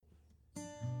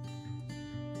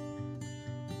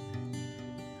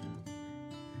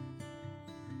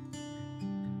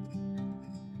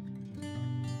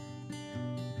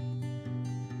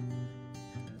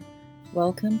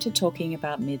Welcome to Talking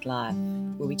About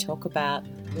Midlife, where we talk about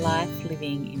life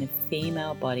living in a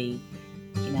female body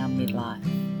in our midlife.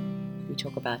 We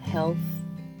talk about health,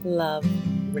 love,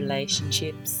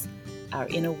 relationships, our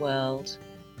inner world,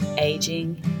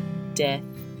 aging, death,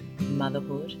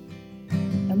 motherhood,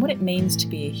 and what it means to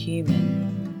be a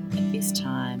human at this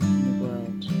time in the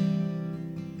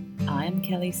world. I am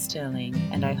Kelly Sterling,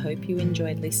 and I hope you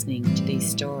enjoyed listening to these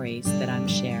stories that I'm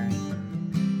sharing.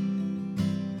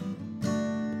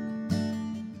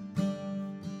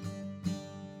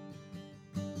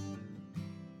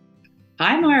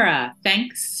 Hi, Moira.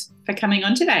 Thanks for coming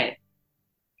on today.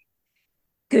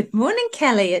 Good morning,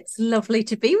 Kelly. It's lovely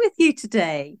to be with you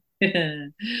today.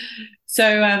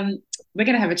 So we're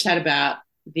going to have a chat about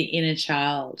the inner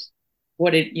child.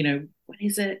 What is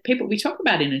it? We talk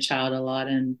about inner child a lot,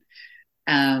 and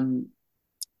um,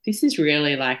 this is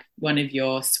really like one of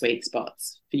your sweet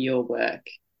spots for your work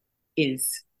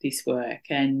is this work.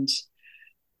 And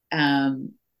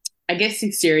I guess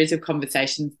this series of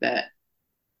conversations that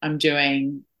I'm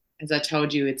doing, as I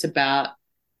told you, it's about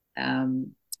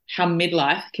how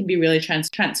midlife can be really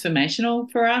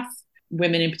transformational for us,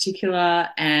 women in particular,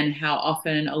 and how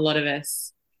often a lot of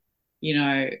us,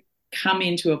 come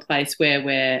into a place where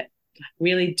we're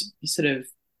really sort of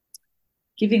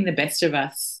giving the best of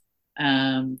us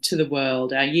to the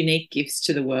world, our unique gifts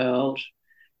to the world,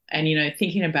 and,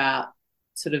 thinking about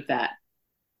sort of that,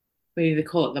 we either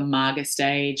call it the Marga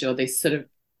stage or this sort of,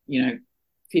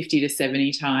 50 to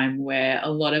 70 time where a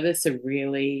lot of us are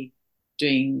really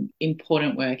doing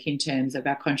important work in terms of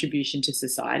our contribution to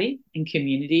society and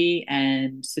community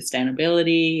and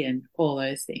sustainability and all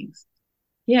those things.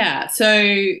 Yeah.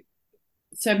 So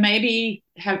maybe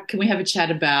can we have a chat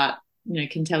about,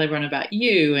 can tell everyone about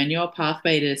you and your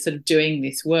pathway to sort of doing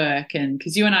this work? And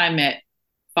because you and I met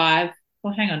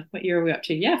hang on, what year are we up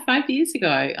to? Yeah, 5 years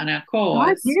ago on our Five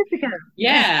course. years ago.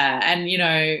 Yes. Yeah.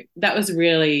 And, that was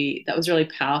really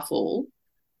powerful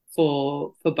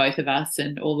for both of us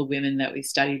and all the women that we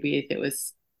studied with. It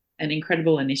was an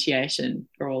incredible initiation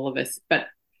for all of us. But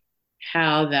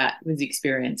how that was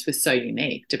experienced was so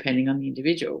unique depending on the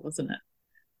individual, wasn't it?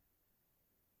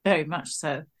 Very much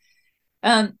so.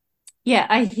 Yeah,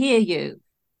 I hear you.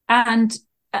 And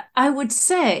I would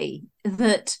say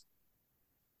that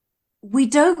we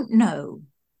don't know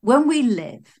when we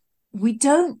live, we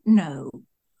don't know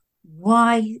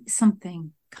why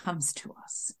something comes to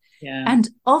us. Yeah. And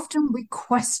often we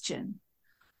question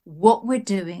what we're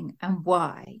doing and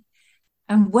why.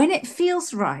 And when it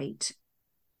feels right,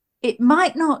 it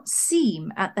might not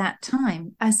seem at that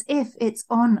time as if it's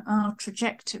on our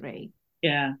trajectory.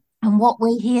 Yeah. And what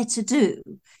we're here to do.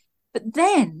 But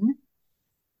then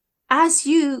as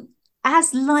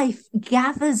life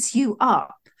gathers you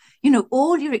up,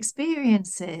 all your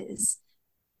experiences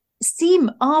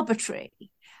seem arbitrary.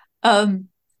 And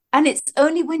it's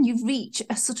only when you reach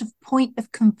a sort of point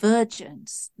of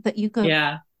convergence that you go,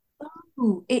 Yeah.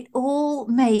 oh, it all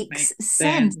makes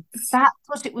sense. That's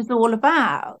what it was all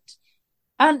about.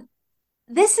 And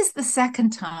this is the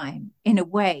second time, in a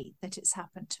way, that it's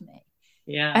happened to me.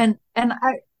 Yeah. And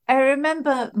I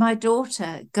remember my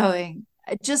daughter going,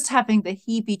 just having the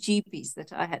heebie-jeebies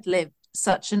that I had lived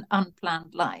such an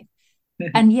unplanned life.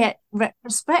 And yet,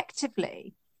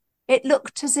 retrospectively, it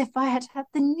looked as if I had had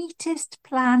the neatest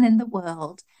plan in the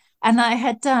world. And I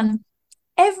had done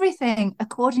everything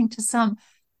according to some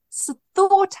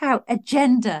thought out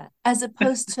agenda, as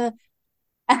opposed to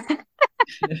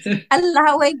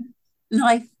allowing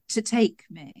life to take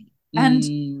me.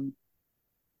 And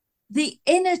the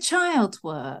inner child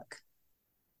work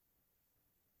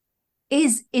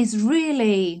is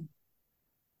really,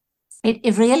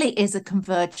 it really is a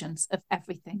convergence of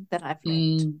everything that I've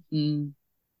lived. And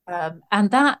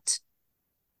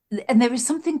there is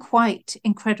something quite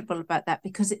incredible about that,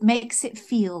 because it makes it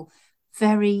feel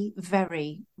very,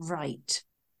 very right.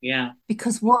 Yeah.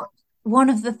 Because one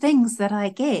of the things that I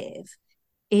give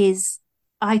is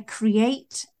I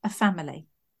create a family.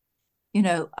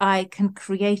 I can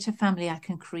create a family, I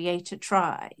can create a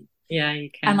tribe. Yeah, you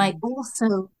can. And I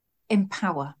also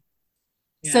empower.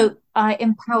 Yeah. So I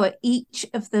empower each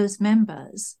of those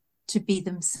members to be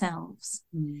themselves.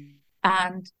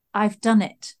 And I've done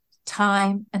it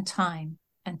time and time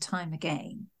and time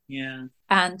again. Yeah.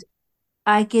 And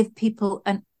I give people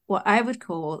what I would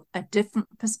call a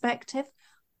different perspective,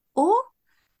 or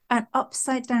an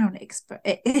upside down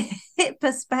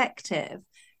perspective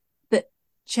that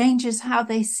changes how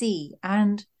they see.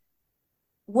 And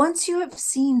once you have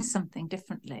seen something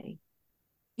differently,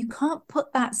 you can't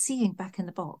put that seeing back in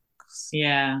the box.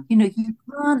 Yeah. You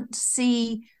can't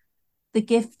see the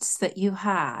gifts that you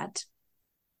had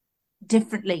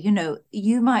differently.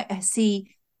 You might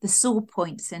see the sore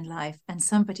points in life, and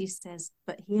somebody says,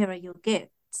 but here are your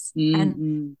gifts.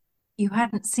 And you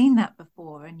hadn't seen that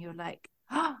before, and you're like,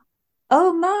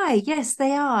 oh my, yes,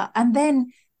 they are. And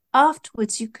then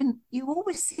afterwards you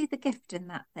always see the gift in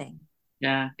that thing.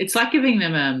 Yeah, it's like giving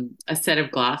them a set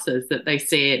of glasses that they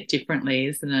see it differently,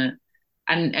 isn't it?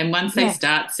 And once they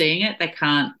start seeing it, they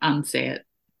can't unsee it.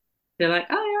 They're like,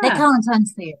 oh They yeah, can't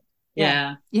unsee it.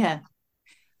 yeah.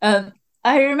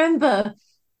 I remember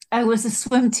I was a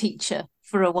swim teacher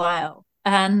for a while,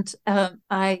 and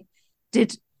I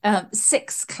did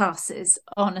 6 classes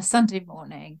on a Sunday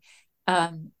morning.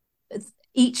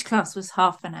 Each class was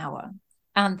half an hour,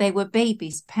 and they were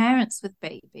babies, parents with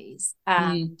babies,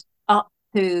 and up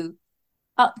to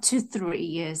 3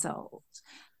 years old.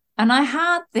 And I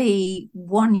had the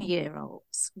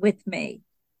 1-year-olds with me,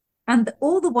 and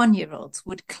all the 1-year-olds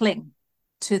would cling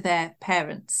to their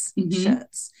parents'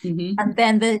 shirts. And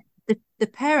then the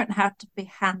parent had to be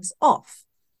hands off,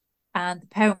 and the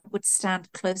parent would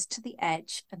stand close to the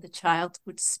edge, and the child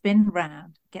would spin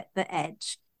round, get the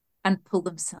edge, and pull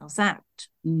themselves out.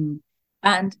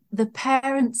 And the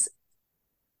parents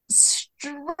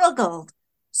struggled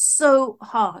so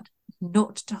hard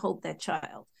not to hold their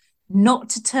child, not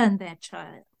to turn their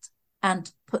child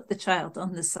and put the child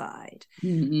on the side.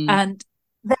 And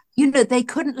they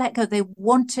couldn't let go. The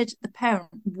parent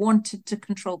wanted to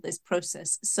control this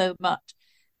process so much.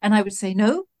 And I would say,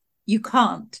 no, you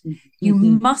can't. You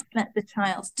must let the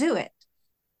child do it.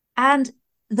 And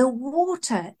the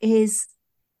water is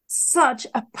such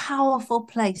a powerful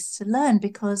place to learn,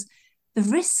 because the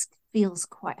risk feels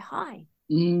quite high.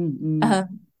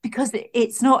 Because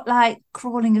it's not like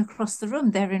crawling across the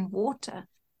room. They're in water.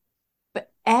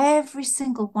 But every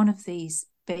single one of these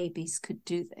babies could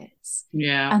do this.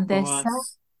 And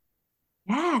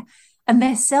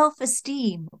their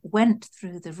self-esteem went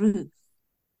through the roof.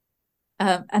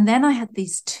 And then I had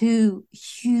these 2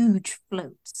 huge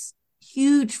floats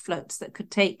that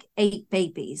could take 8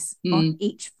 babies on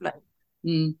each float.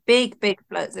 Big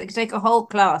floats. They could take a whole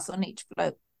class on each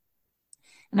float.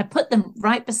 And I put them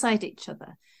right beside each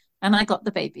other, and I got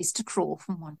the babies to crawl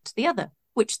from one to the other,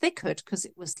 which they could because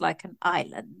it was like an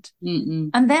island.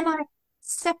 And then I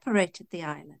separated the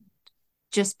island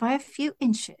just by a few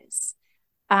inches,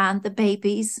 and the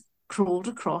babies crawled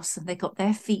across, and they got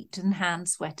their feet and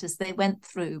hands wet as they went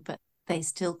through, but they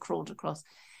still crawled across.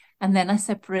 And then I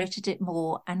separated it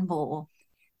more and more,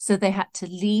 so they had to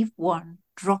leave one,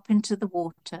 drop into the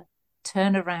water,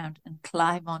 turn around and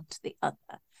climb onto the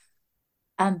other.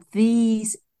 And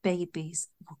these babies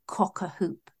were cock a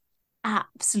hoop.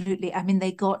 Absolutely. I mean,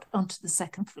 they got onto the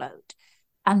second float,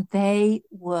 and they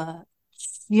were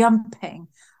jumping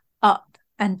up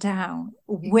and down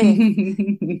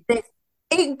with this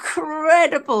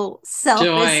incredible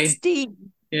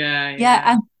self-esteem.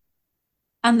 Yeah.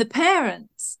 And the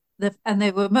parents, and they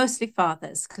were mostly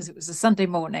fathers, because it was a Sunday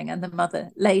morning, and the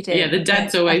mother laid in. Yeah, the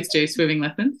dads always do swimming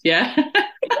lessons. Yeah.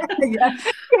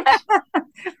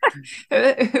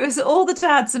 It was all the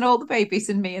dads and all the babies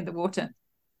and me in the water.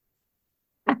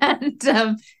 And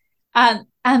the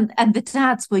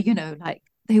dads were, like,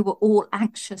 they were all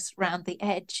anxious around the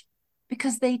edge,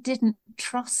 because they didn't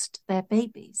trust their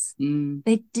babies.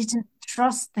 They didn't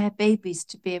trust their babies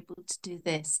to be able to do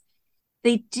this.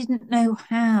 They didn't know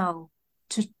how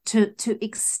to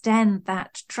extend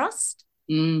that trust.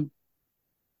 And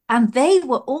they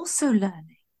were also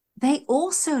learning. They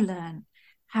also learned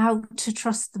how to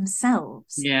trust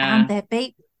themselves and their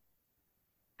baby.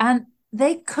 And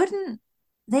they couldn't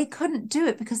do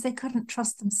it because they couldn't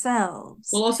trust themselves.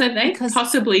 Well, also they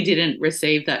possibly didn't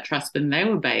receive that trust when they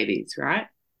were babies, right?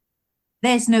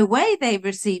 There's no way they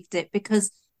received it,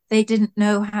 because they didn't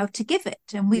know how to give it.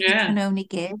 And we can only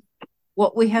give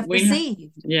what we have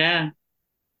received. Yeah.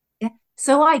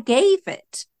 So I gave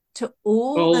it to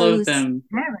all those of them.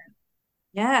 Parents.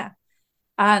 Yeah.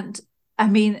 And I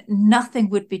mean, nothing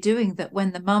would be doing that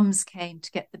when the mums came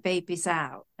to get the babies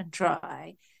out and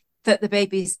dry, that the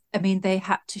babies, I mean, they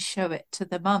had to show it to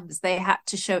the mums.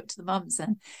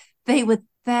 And they were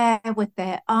there with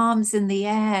their arms in the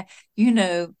air,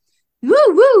 woo,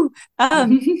 woo,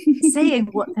 saying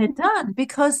what they'd done,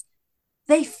 because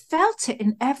they felt it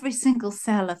in every single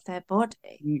cell of their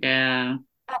body. Yeah.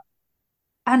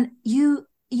 And you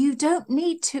don't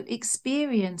need to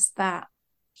experience that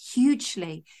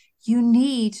hugely. You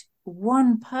need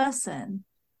one person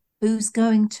who's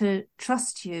going to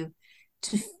trust you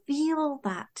to feel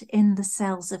that in the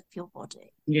cells of your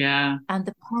body. Yeah. And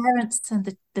the parents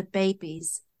and the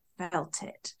babies felt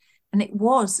it. And it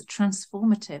was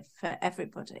transformative for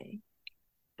everybody.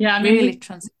 Yeah, I mean, really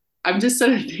I'm just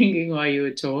sort of thinking while you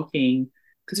were talking,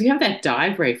 because we have that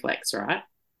dive reflex, right?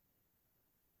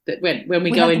 That when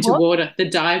we We go have the into what? water, the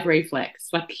dive reflex,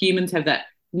 like humans have that.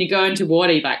 When you go into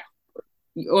water,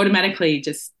 you automatically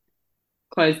just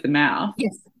close the mouth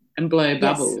Yes, and blow yes.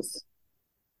 bubbles.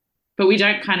 But we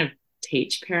don't kind of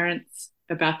teach parents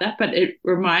about that. But it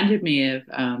reminded me of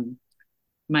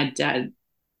my dad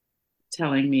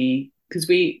telling me, because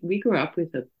we grew up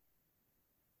with a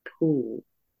pool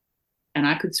and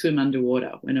I could swim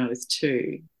underwater when I was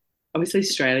 2. Obviously,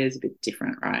 Australia is a bit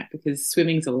different, right? Because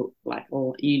swimming's all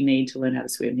you need to learn how to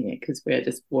swim here because we're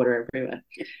just water everywhere.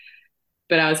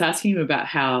 But I was asking him about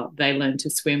how they learned to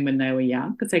swim when they were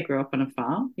young because they grew up on a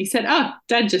farm. He said, "Oh,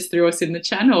 Dad just threw us in the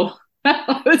channel."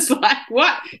 I was like,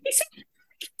 "What?" He said,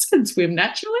 "Kids can swim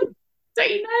naturally. Don't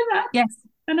you know that?" Yes,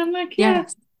 And I'm like, "Yeah,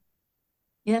 yes,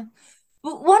 yeah.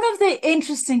 But one of the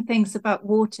interesting things about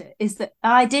water is that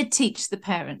I did teach the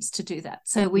parents to do that.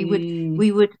 So mm,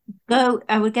 we would go,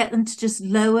 I would get them to just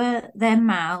lower their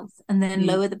mouth and then mm,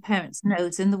 lower the parent's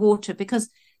nose in the water because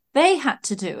they had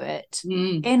to do it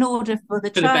mm," in order for the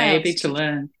for the child baby to to do it.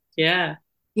 learn. Yeah,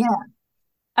 Yeah.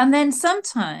 And then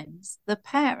sometimes the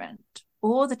parent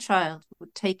or the child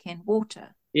would take in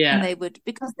water and yeah,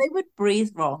 because they would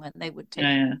breathe wrong and they would take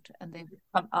in yeah, water and they would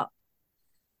come up.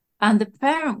 And the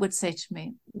parent would say to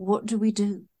me, "What do we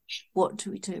do? What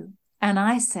do we do?" And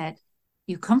I said,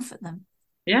 "You comfort them.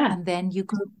 yeah, And then you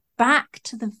go back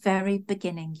to the very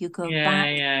beginning. You go yeah, back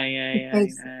yeah, yeah, to yeah, yeah,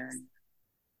 basics."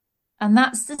 And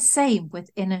that's the same with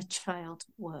inner child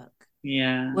work.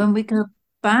 yeah, When we go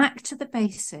back to the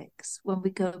basics, when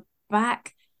we go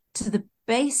back to the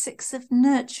basics of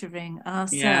nurturing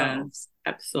yeah, ourselves,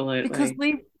 because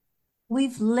absolutely.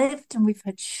 we've lived and we've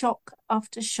had shock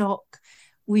after shock,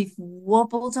 we've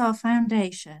wobbled our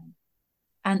foundation,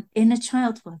 and inner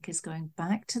child work is going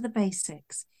back to the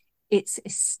basics. It's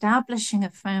establishing a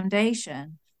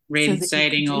foundation so that you can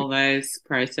Reinstating do. all those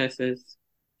processes.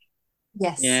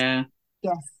 Yes, Yeah,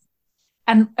 yes.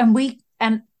 And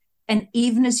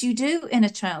even as you do inner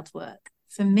child work,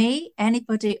 for me,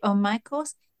 anybody on my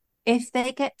course, if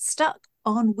they get stuck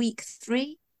on week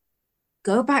 3,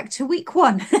 go back to week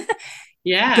 1.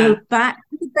 Go yeah, back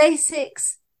to the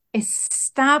basics,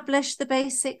 establish the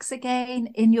basics again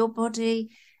in your body,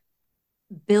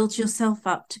 build yourself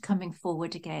up to coming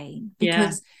forward again, yeah,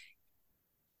 because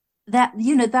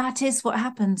that is what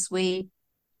happens. We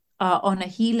are on a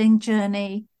healing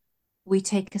journey, we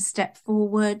take a step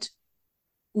forward,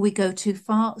 we go too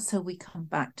far, so we come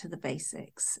back to the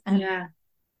basics. And yeah,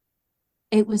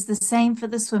 it was the same for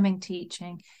the swimming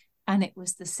teaching, and it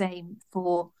was the same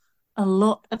for a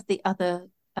lot of the other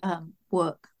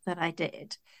work that I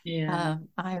did. yeah,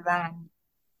 I ran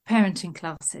parenting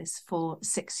classes for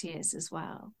 6 years as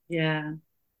well. yeah.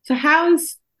 So how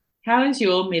has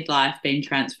your midlife been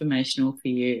transformational for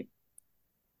you?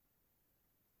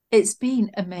 It's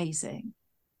been amazing.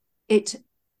 It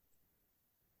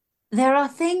There are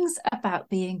things about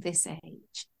being this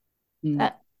age Mm,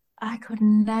 that I could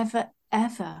never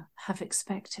ever have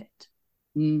expected.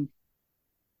 mm,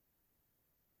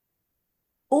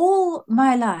 All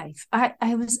my life,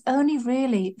 I was only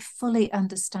really fully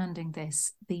understanding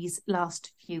these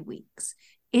last few weeks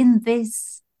in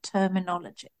this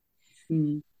terminology.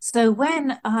 mm, So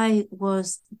when I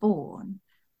was born,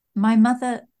 my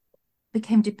mother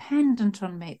became dependent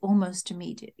on me almost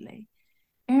immediately.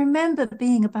 I remember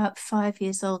being about 5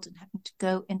 years old and having to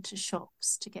go into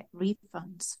shops to get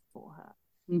refunds for her.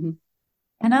 mm,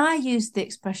 And I used the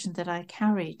expression that I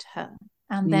carried her.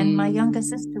 And then my younger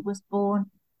sister mm, was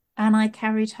born and I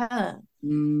carried her.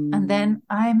 And mm, then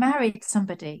I married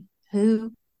somebody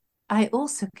who I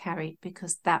also carried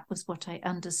because that was what I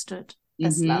understood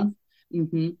as love. mm,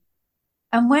 mm,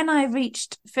 And when I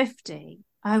reached 50,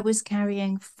 I was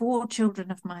carrying 4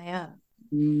 children of my own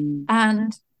mm,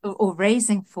 and or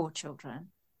raising 4 children.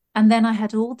 And then I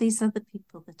had all these other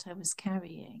people that I was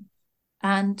carrying.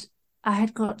 And I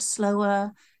had got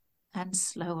slower and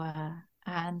slower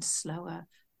and slower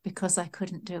because I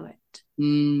couldn't do it.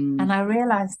 mm, And I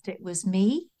realized it was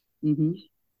me mm,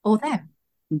 or them,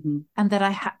 mm, and that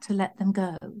I had to let them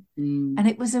go. mm. And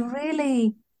it was a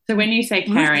really So when you say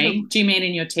brutal. carrying, do you mean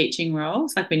in your teaching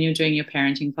roles, like when you're doing your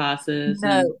parenting classes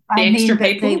and No, the I extra mean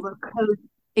that they people? were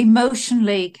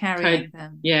emotionally carrying Code.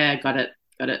 them. Yeah, got it.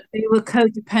 Got it. They were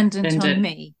codependent Send on it.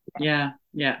 me. Yeah,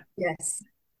 yeah. Yes.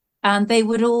 And they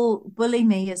would all bully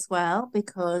me as well,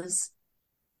 because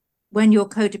when you're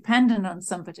codependent on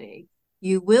somebody,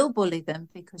 you will bully them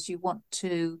because you want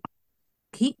to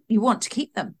keep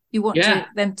them. You want Yeah,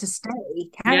 them to stay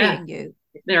yeah. carrying you.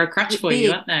 They're a crutch It for you,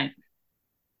 being, aren't they?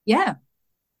 yeah.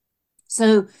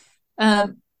 So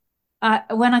um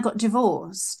when I got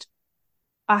divorced,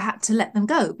 I had to let them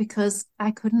go because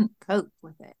I couldn't cope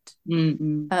with it.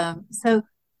 So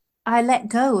I let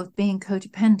go of being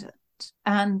codependent,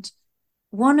 and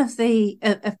one of the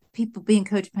of people being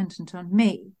codependent on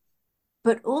me,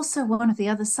 but also one of the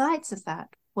other sides of that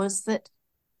was that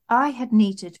I had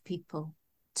needed people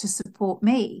to support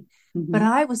me, but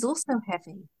I was also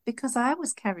heavy because I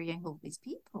was carrying all these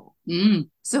people.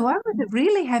 So I was a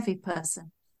really heavy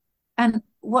person. And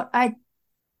what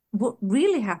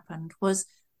really happened was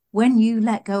when you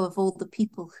let go of all the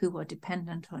people who are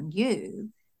dependent on you,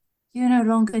 you no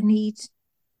longer need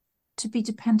to be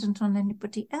dependent on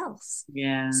anybody else.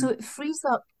 Yeah. So it frees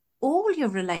up all your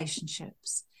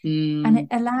relationships and it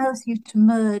allows you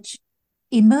to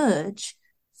emerge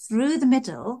through the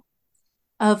middle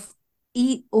of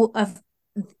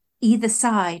either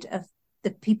side of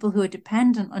the people who are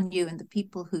dependent on you and the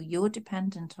people who you're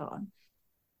dependent on,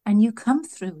 and you come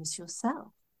through as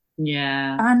yourself.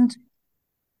 Yeah. And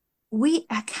we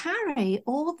carry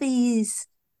all these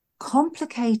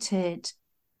complicated,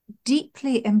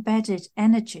 deeply embedded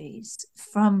energies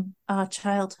from our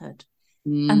childhood,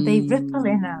 and they ripple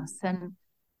in us, and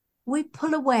we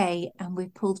pull away and we're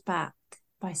pulled back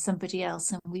by somebody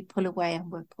else, and we pull away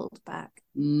and we're pulled back.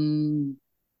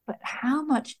 But how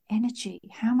much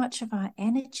of our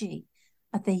energy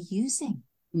are they using?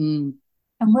 And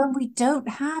when we don't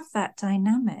have that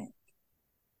dynamic,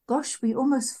 gosh, we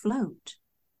almost float,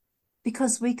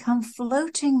 because we come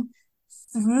floating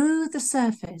through the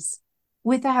surface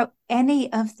without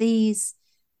any of these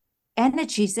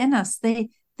energies in us. The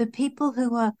people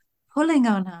who are pulling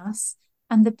on us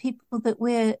and the people that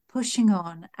we're pushing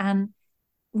on, and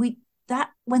when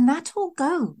that all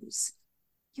goes,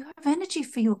 you have energy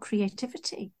for your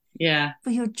creativity, for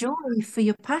your joy, for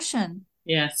your passion.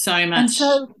 So much. And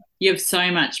so you have so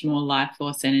much more life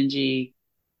force energy.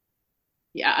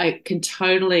 I can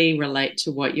totally relate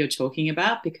to what you're talking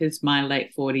about, because my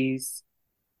late 40s,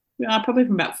 probably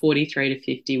from about 43 to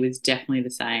 50, was definitely the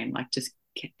same, like just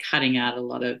cutting out a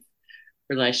lot of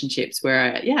relationships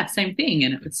where same thing,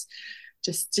 and it was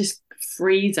just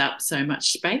frees up so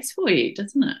much space for you,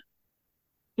 doesn't it?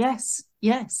 Yes.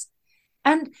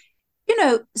 And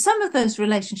some of those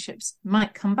relationships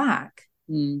might come back,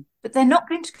 but they're not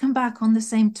going to come back on the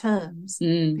same terms,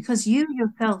 because you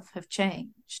yourself have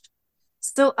changed.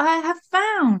 So I have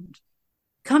found,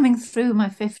 coming through my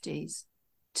 50s,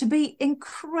 to be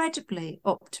incredibly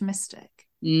optimistic.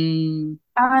 And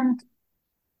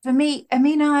for me, I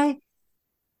mean,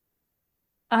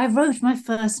 I wrote my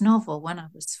first novel when I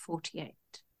was 48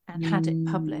 and had it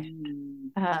published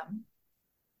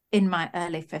in my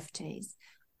early 50s.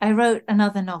 I wrote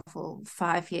another novel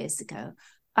 5 years ago.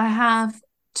 I have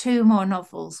 2 more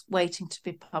novels waiting to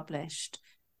be published,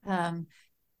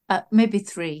 maybe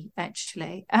 3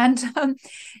 actually. And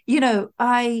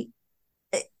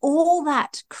all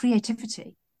that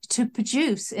creativity to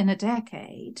produce in a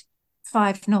decade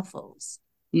 5 novels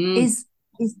is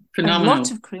phenomenal. A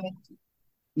lot of creativity.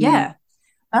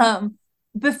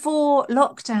 Before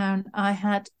lockdown, I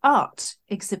had art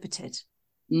exhibited.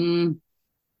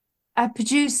 I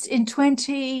produced in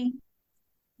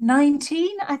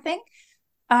 2019, I think.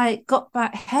 I got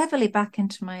heavily back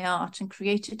into my art and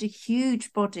created a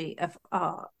huge body of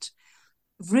art,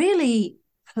 really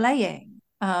playing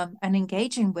and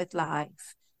engaging with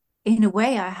life in a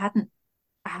way I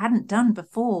hadn't done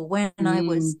before, when I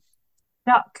was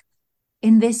stuck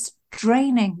in this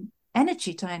draining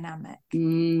energy dynamic,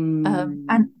 and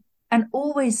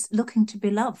always looking to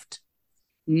be loved,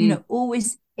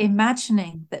 always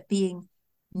imagining that being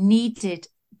needed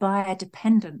by a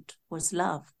dependent was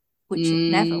love, which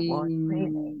it never was,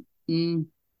 really.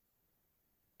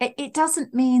 It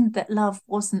doesn't mean that love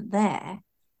wasn't there,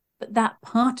 but that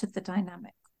part of the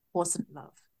dynamic wasn't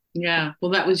love. Yeah,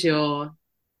 well,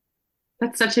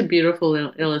 that's such a beautiful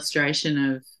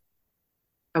illustration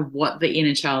of what the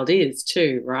inner child is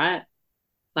too, right?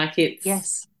 Like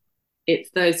it's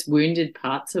those wounded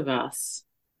parts of us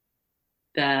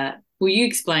that, well, you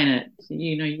explain it,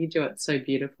 you do it so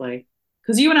beautifully,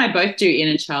 because you and I both do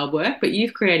inner child work, but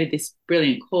you've created this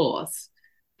brilliant course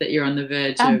that you're on the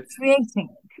verge of creating.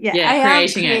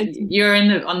 Creating it. You're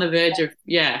on the verge of,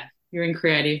 you're in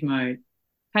creative mode.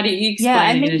 How do you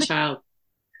explain inner child?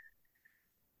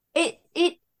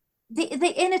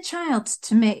 The inner child,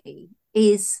 to me,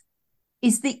 is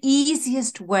the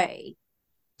easiest way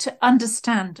to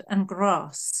understand and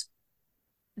grasp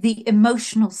the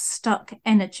emotional stuck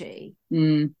energy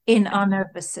in our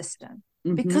nervous system,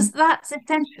 because that's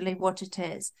essentially what it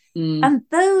is. And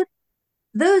those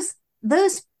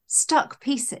stuck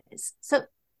pieces. So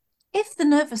if the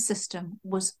nervous system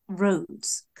was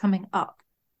roads coming up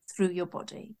through your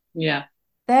body, Yeah.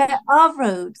 there are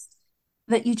roads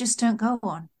that you just don't go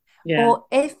on. Yeah. Or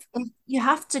if you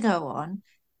have to go on,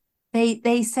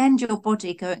 they send your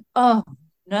body going, oh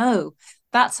no,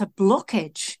 that's a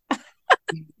blockage.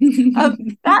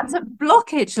 That's a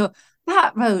blockage, or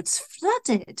that road's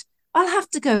flooded. I'll have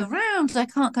to go round. I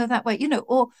can't go that way,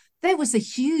 or there was a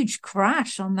huge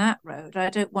crash on that road. I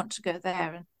don't want to go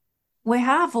there. And we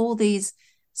have all these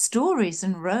stories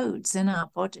and roads in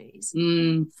our bodies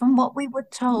from what we were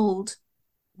told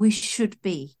we should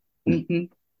be,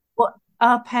 what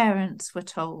our parents were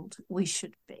told we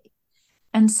should be.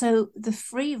 And so the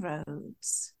free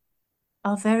roads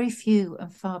are very few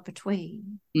and far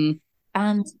between.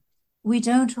 And we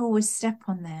don't always step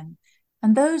on them.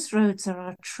 And those roads are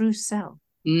our true self.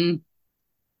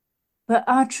 But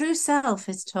our true self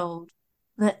is told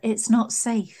that it's not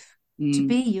safe to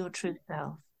be your true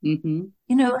self.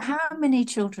 How many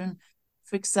children,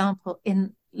 for example,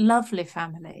 in lovely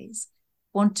families,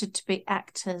 wanted to be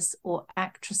actors or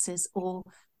actresses or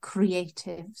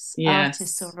creatives,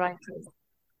 artists or writers.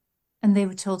 And they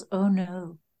were told, oh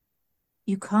no,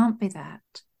 you can't be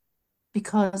that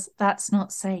because that's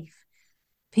not safe.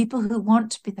 People who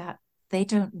want to be that, they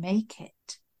don't make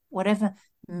it, whatever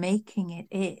making it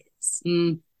is.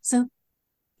 So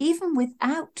even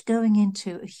without going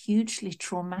into a hugely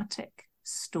traumatic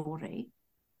story,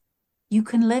 you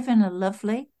can live in a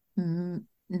lovely,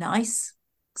 nice,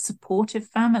 supportive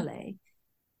family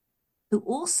who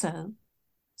also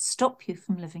stop you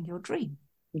from living your dream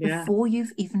before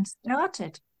you've even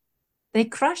started. They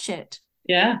crush it.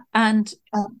 Yeah. And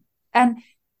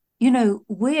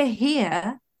we're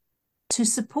here to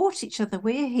support each other.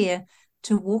 We're here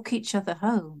to walk each other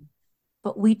home,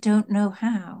 but we don't know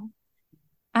how.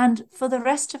 And for the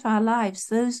rest of our lives,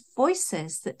 those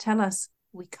voices that tell us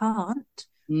we can't,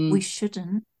 we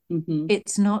shouldn't,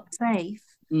 it's not safe,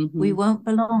 we won't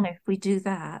belong if we do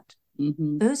that.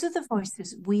 Those are the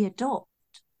voices we adopt.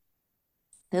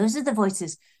 Those are the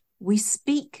voices we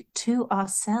speak to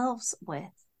ourselves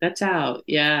with. That's our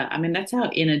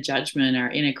inner judgment, our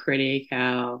inner critic,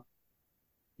 our,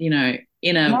 I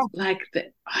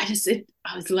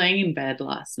was laying in bed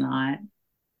last night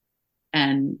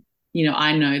and,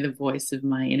 I know the voice of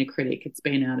my inner critic. It's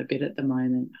been out a bit at the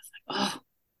moment. I was like, oh,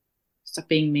 stop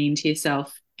being mean to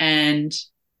yourself.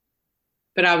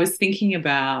 But I was thinking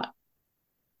about,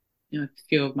 a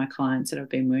few of my clients that I've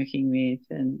been working with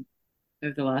and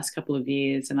over the last couple of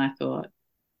years. And I thought,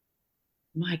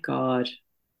 my God,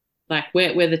 like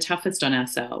we're the toughest on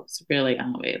ourselves, really,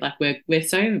 aren't we? Like we're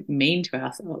so mean to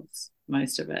ourselves,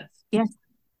 most of us.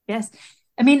 Yes.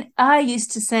 I mean, I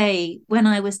used to say when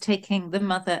I was taking the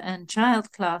mother and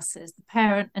child classes, the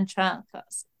parent and child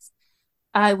classes,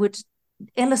 I would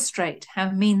illustrate how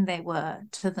mean they were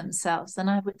to themselves. And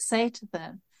I would say to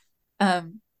them,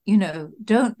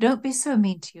 don't be so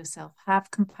mean to yourself.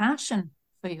 Have compassion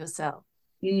for yourself,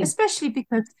 especially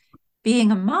because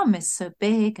being a mum is so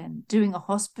big and doing a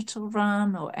hospital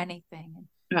run or anything.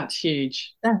 That's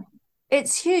huge.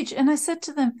 It's huge. And I said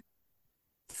to them,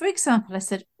 for example, I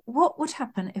said, what would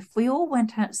happen if we all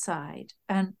went outside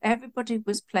and everybody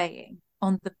was playing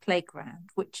on the playground,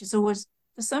 which is always,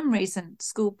 for some reason,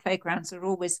 school playgrounds are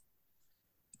always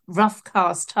rough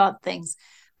cast, hard things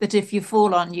that if you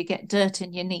fall on, you get dirt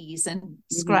in your knees and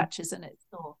scratches and it's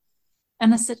sore.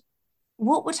 And I said,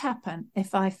 what would happen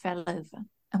if I fell over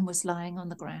and was lying on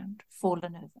the ground,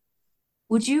 fallen over?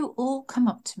 Would you all come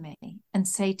up to me and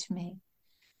say to me,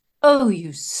 oh,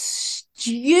 you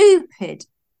stupid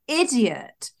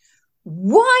idiot,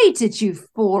 why did you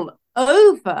fall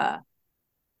over?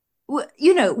 What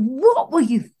were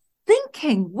you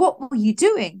thinking? What were you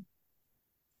doing?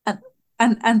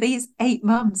 And these 8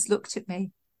 mums looked at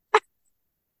me,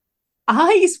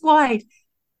 eyes wide.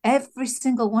 Every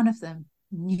single one of them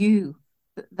knew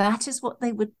that is what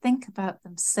they would think about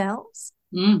themselves,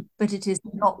 but it is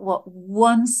not what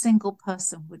one single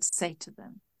person would say to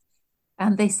them.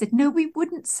 And they said, no, we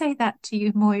wouldn't say that to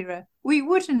you, Moira. We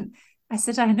wouldn't. I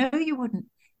said, I know you wouldn't.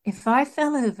 If I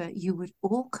fell over, you would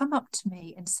all come up to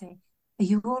me and say, are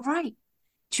you all right?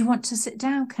 Do you want to sit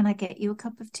down? Can I get you a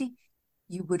cup of tea?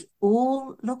 You would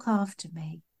all look after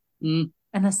me. And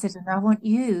I said, and I want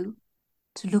you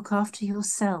to look after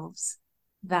yourselves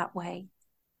that way.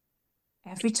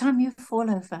 Every time you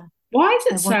fall over. Why is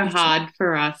it so hard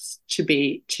for us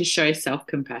to show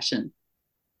self-compassion?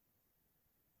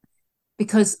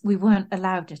 Because we weren't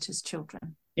allowed it as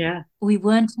children. Yeah. We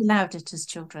weren't allowed it as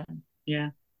children. Yeah.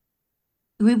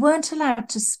 We weren't allowed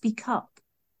to speak up.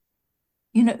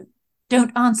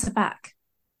 Don't answer back.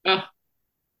 Oh.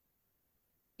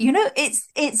 You know, it's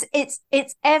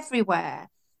everywhere.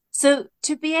 So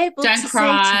to be able Don't to say to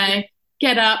you, cry.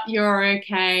 Get up. You're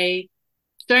okay.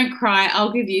 Don't cry.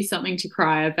 I'll give you something to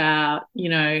cry about.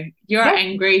 You're yes,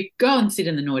 angry. Go and sit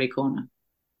in the naughty corner.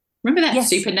 Remember that yes,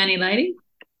 super nanny lady?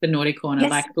 The naughty corner.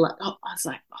 yes, I was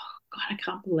like, oh God, I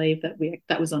can't believe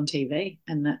that was on TV.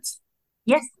 And that's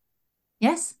yes,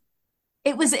 yes.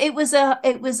 It was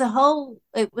a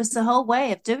whole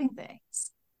way of doing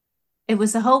things. It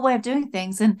was a whole way of doing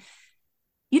things. And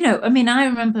I mean, I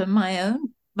remember my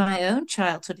own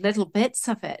childhood, little bits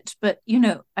of it, but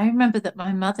I remember that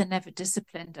my mother never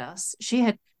disciplined us. She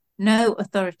had no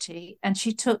authority and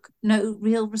she took no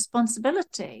real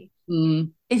responsibility.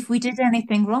 mm, If we did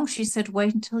anything wrong, she said,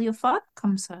 wait until your father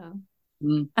comes home.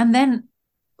 mm, And then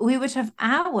we would have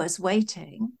hours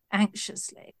waiting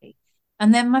anxiously.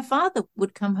 And then my father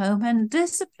would come home and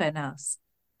discipline us.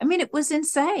 I mean, it was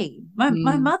insane. My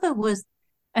mm, mother was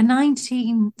a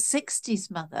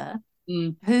 1960s mother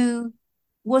mm. who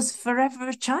was forever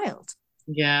a child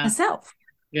Yeah, herself.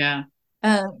 yeah.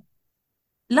 Uh,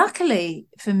 Luckily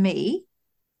for me,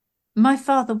 my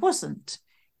father wasn't.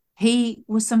 He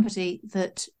was somebody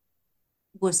that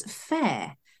was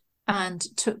fair and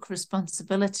took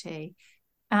responsibility.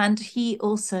 And he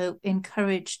also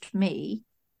encouraged me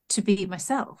to be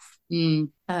myself. Mm,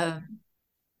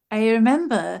 I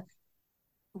remember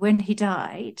when he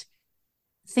died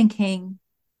thinking,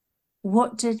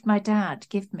 what did my dad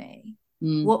give me?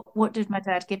 mm, What did my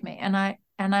dad give me? And I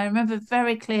remember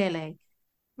very clearly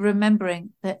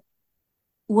remembering that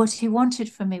what he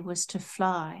wanted for me was to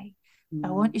fly. I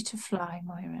mm. want you to fly,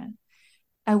 Moira.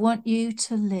 I want you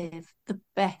to live the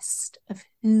best of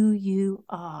who you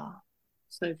are.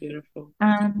 So beautiful.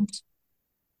 And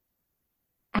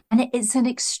it's an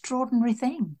extraordinary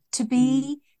thing to Mm,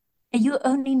 be, you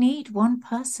only need one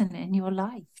person in your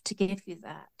life to give you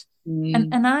that. And mm,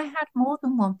 and I had more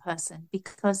than one person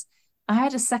because I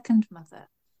had a second mother,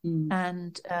 mm,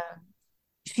 and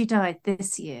she died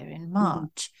this year in mm,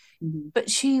 March, mm. but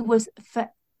she was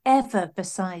forever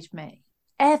beside me,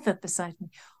 ever beside me.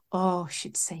 Oh,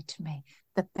 she'd say to me,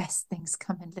 the best things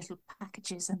come in little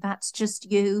packages, and that's just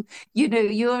you.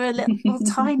 You're a little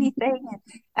tiny thing,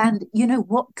 and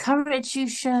what courage you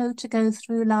show to go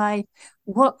through life,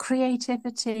 what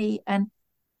creativity, and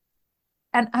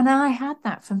I had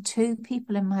that from two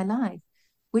people in my life,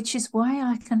 which is why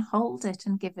I can hold it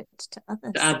and give it to To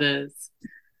others. others.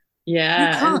 You Yeah.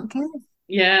 And can't give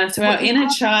yeah, so our what you inner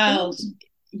haven't child, seen.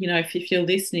 if you're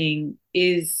listening,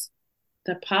 is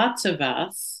the parts of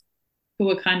us who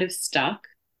are kind of stuck,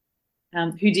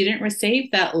 who didn't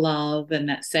receive that love and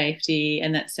that safety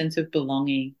and that sense of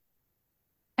belonging,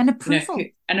 And who, approval.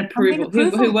 and I mean, approval, who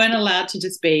approval. weren't allowed to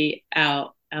just be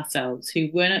ourselves,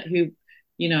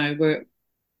 were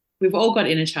we've all got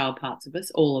inner child parts of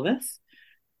us, all of us.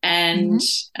 And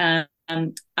Hmm.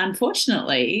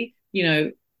 unfortunately,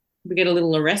 we get a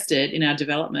little arrested in our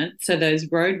development. So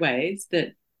those roadways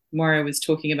that Moira was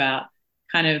talking about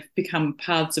kind of become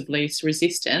paths of least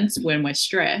resistance when we're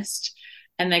stressed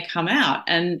and they come out.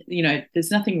 And,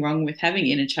 there's nothing wrong with having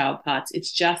inner child parts.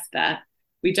 It's just that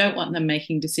we don't want them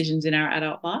making decisions in our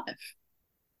adult life.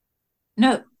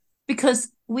 No,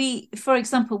 because for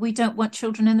example, we don't want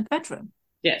children in the bedroom.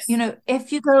 Yes.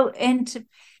 If you go into,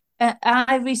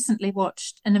 I recently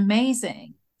watched an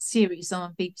amazing series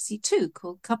on BBC Two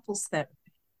called Couples Therapy.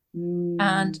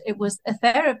 And Mm. it was a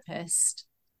therapist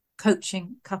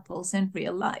coaching couples in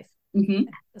real life, Mm-hmm.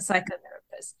 a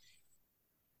psychotherapist.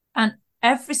 And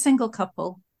every single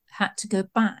couple had to go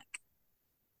back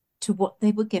to what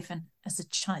they were given as a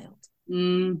child.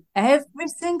 Mm. Every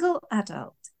single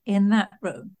adult in that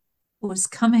room was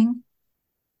coming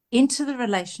into the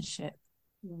relationship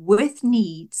with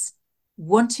needs,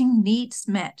 wanting needs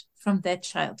met from their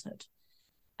childhood,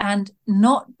 and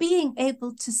not being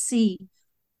able to see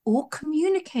or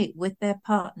communicate with their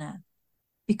partner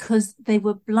because they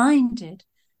were blinded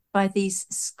by these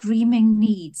screaming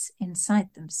needs inside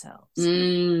themselves.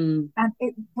 Mm. And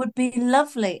it would be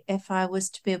lovely if I was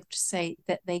to be able to say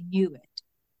that they knew it,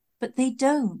 but they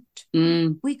don't.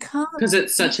 Mm. We can't, Because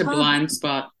it's we such a can't. blind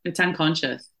spot. It's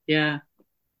unconscious. Yeah.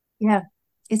 Yeah,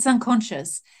 it's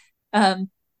unconscious.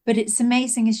 But it's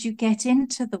amazing as you get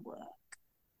into the work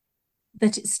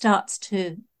that it starts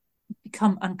to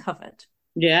become uncovered.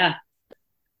 Yeah.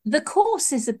 The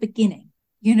course is a beginning,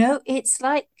 it's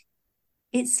like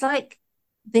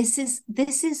this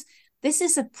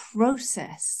is a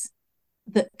process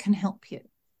that can help you.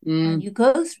 And Mm. you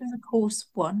go through the course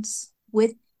once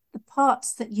with the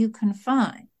parts that you can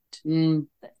find Mm.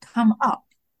 that come up,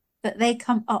 that they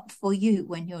come up for you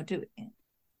when you're doing it.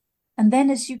 And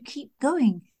then as you keep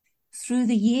going, through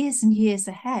the years and years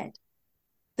ahead,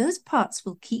 those parts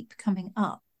will keep coming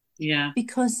up. Yeah.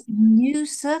 Because new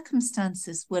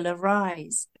circumstances will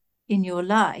arise in your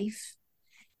life,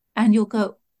 and you'll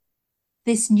go,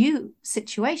 this new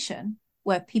situation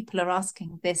where people are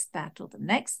asking this, that, or the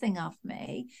next thing of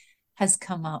me has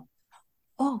come up.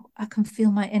 Oh, I can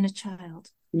feel my inner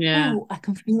child. Yeah. Oh, I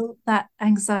can feel that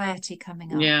anxiety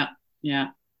coming up. Yeah. Yeah.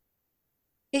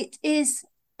 It is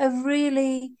a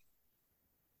really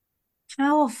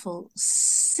powerful,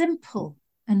 simple,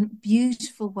 and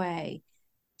beautiful way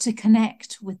to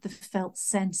connect with the felt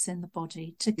sense in the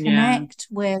body, to connect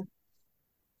with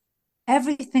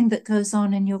everything that goes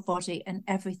on in your body and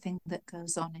everything that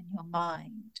goes on in your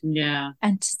mind. Yeah.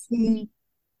 And to see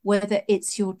whether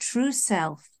it's your true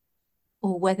self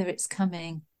or whether it's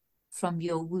coming from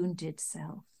your wounded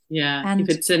self. Yeah. And if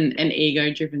it's an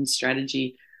ego-driven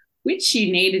strategy, which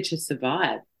you needed to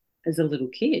survive as a little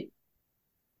kid.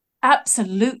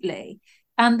 Absolutely.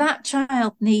 And that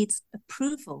child needs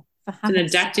approval for having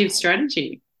it's an adaptive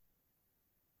strategy.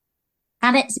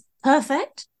 And it's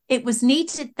perfect. It was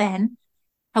needed then.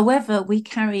 However, we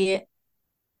carry it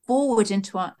forward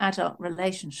into our adult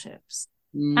relationships.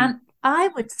 And I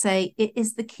would say it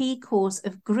is the key cause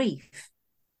of grief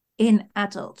in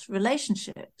adult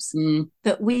relationships,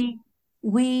 that we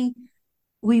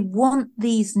want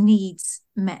these needs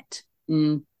met.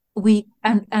 I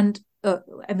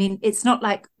mean, it's not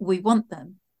like we want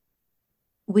them.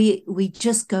 We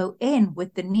just go in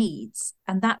with the needs,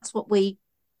 and that's what we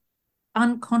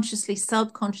unconsciously,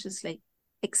 subconsciously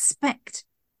expect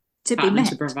to be met.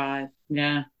 To provide.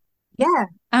 Yeah. Yeah.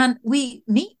 And we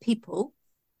meet people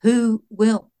who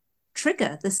will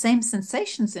trigger the same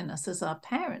sensations in us as our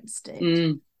parents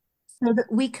did, so that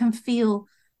we can feel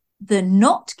the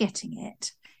not getting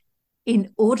it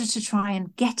in order to try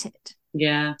and get it.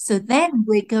 Yeah. So then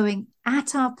we're going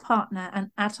at our partner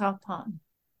and at our partner,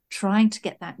 trying to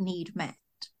get that need met.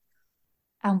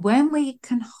 And when we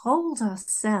can hold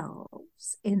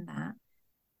ourselves in that,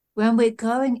 when we're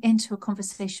going into a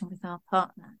conversation with our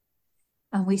partner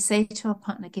and we say to our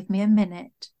partner, give me a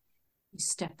minute, you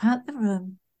step out the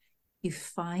room, you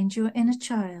find your inner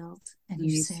child, and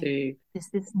you say, this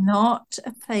is not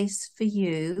a place for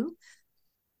you.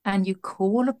 And you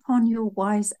call upon your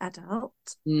wise adult,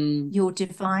 your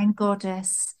divine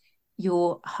goddess,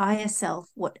 your higher self,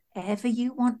 whatever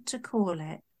you want to call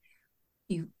it.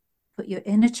 You put your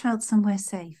inner child somewhere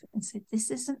safe and say, this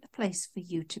isn't a place for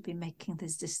you to be making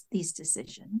these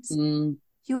decisions.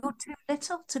 You're too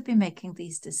little to be making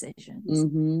these decisions.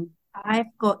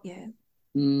 I've got you.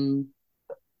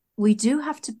 We do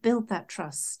have to build that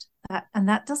trust, and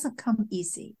that doesn't come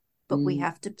easy, but we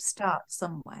have to start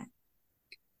somewhere.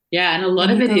 Yeah, and a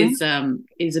lot of it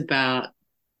is about,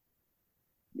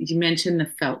 you mentioned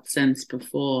the felt sense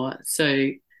before.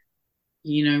 So,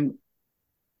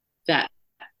 that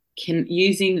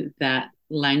using that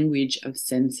language of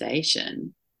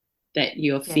sensation that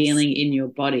you're feeling in your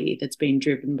body that's being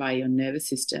driven by your nervous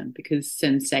system, because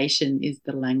sensation is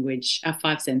the language, our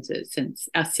five senses,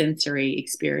 our sensory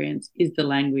experience is the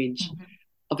language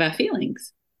of our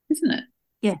feelings, isn't it?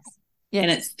 Yes. Yes.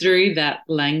 And it's through that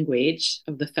language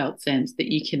of the felt sense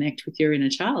that you connect with your inner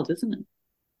child, isn't it?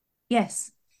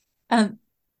 Yes.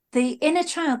 The inner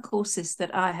child courses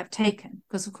that I have taken,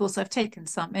 because of course I've taken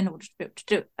some in order to be able to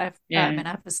do it. I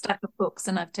have a stack of books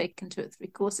and I've taken 2 or 3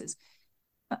 courses.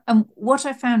 And what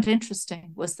I found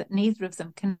interesting was that neither of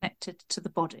them connected to the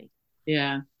body.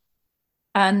 Yeah.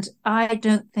 And I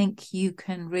don't think you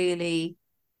can really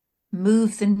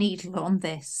move the needle on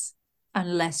this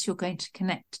unless you're going to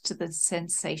connect to the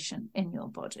sensation in your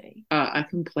body. I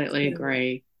completely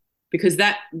agree, because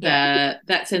that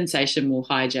sensation will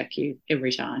hijack you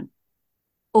every time.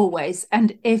 Always.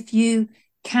 And if you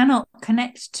cannot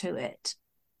connect to it,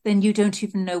 then you don't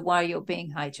even know why you're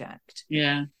being hijacked.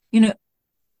 Yeah.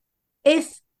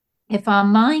 If our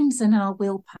minds and our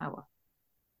willpower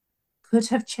could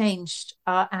have changed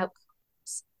our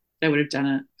outcomes, they would have done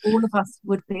it. All of us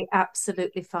would be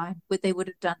absolutely fine, but they would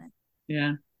have done it.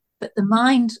 Yeah. But the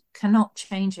mind cannot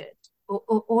change it,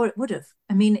 or it would have.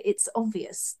 I mean, it's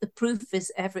obvious. The proof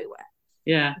is everywhere.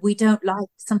 Yeah. We don't like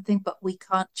something, but we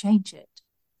can't change it.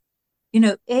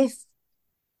 If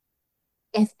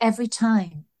every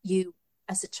time you,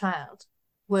 as a child,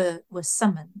 were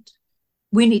summoned,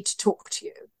 we need to talk to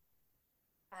you,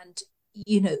 and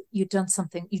you'd done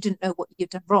something, you didn't know what you'd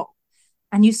done wrong,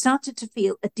 and you started to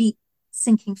feel a deep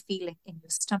sinking feeling in your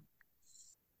stomach,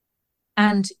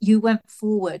 and you went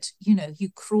forward, you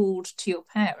crawled to your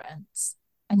parents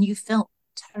and you felt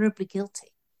terribly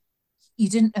guilty. You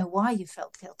didn't know why you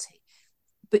felt guilty,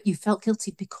 but you felt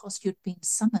guilty because you'd been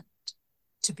summoned.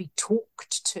 to be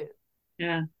talked to.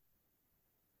 Yeah.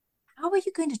 How are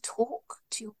you going to talk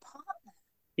to your partner?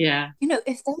 Yeah. You know,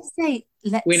 if they say,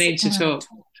 let's We need to sit down and talk.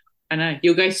 talk, I know.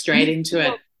 You'll go straight you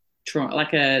into feel,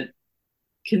 like a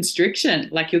constriction.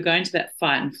 Like you'll go into that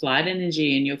fight and flight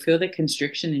energy and you'll feel the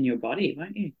constriction in your body,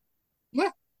 won't you?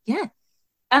 yeah, yeah.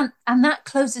 And that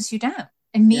closes you down.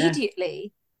 Yeah.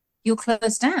 Immediately, you'll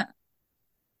close down.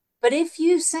 But if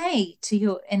you say to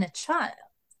your inner child,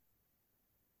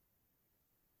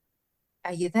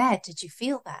 are you there? Did you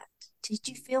feel that? Did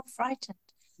you feel frightened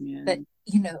Yeah. that,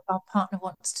 our partner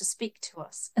wants to speak to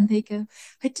us? And they go,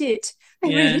 I did. I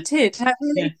Yeah. really did.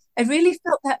 Yeah. I really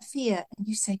felt that fear. And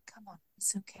you say, come on,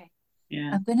 it's okay.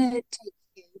 Yeah. I'm going to take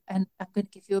you and I'm going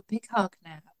to give you a big hug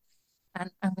now.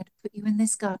 And I'm going to put you in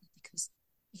this garden because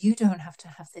you don't have to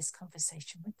have this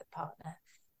conversation with the partner.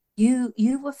 You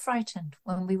were frightened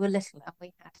when we were little and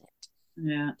we had it.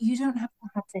 Yeah. You don't have to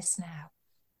have this now.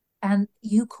 And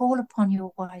you call upon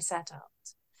your wise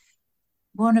adult.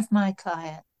 One of my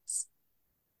clients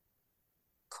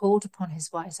called upon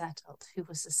his wise adult, who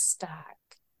was a stag,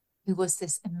 who was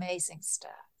this amazing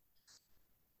stag.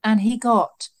 And he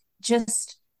got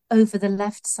just over the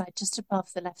left side, just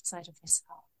above the left side of his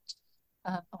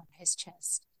heart, on his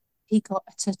chest, he got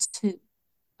a tattoo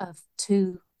of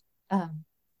two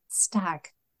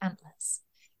stag antlers,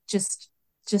 just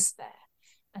there.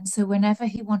 And so whenever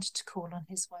he wanted to call on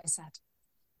his wise adult,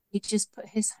 he just put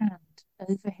his hand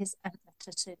over his antler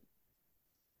tattoo.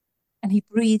 And he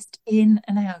breathed in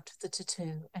and out of the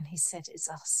tattoo and he said, it's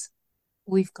us.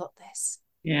 We've got this.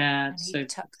 Yeah. And he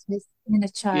tucked his inner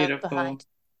child beautiful behind.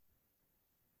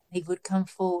 He would come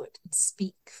forward and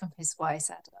speak from his wise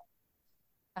adult.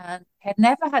 And he had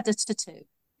never had a tattoo.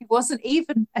 He wasn't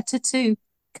even a tattoo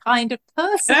kind of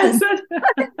person.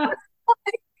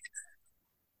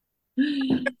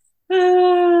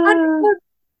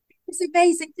 It's an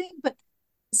amazing thing, but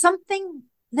something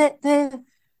that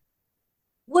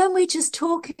when we're just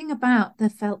talking about the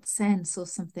felt sense or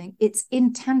something, it's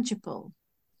intangible.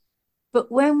 But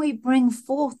when we bring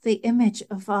forth the image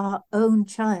of our own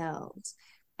child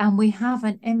and we have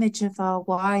an image of our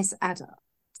wise adult,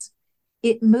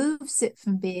 it moves it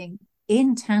from being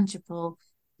intangible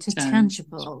to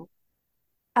tangible.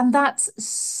 And that's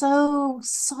so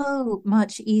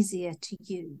much easier to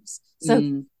use.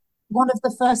 So one of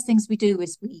the first things we do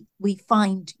is we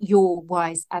find your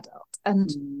wise adult.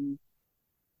 And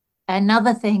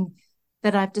another thing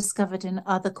that I've discovered in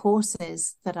other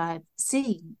courses that I've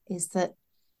seen is that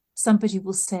somebody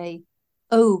will say,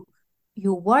 oh,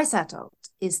 your wise adult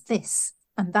is this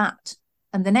and that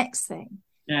and the next thing.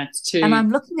 Yeah, it's too. And I'm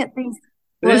looking at these.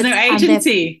 There's no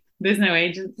agency. There's no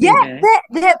agency. Yeah,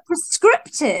 they're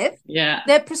prescriptive. Yeah.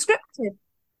 They're prescriptive.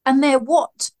 And they're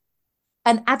what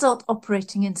an adult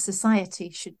operating in society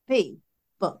should be.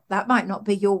 But that might not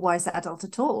be your wise adult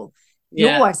at all.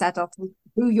 Yeah. Your wise adult is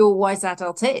who your wise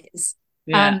adult is.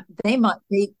 Yeah. And they might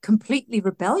be completely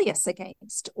rebellious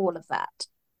against all of that.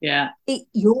 Yeah.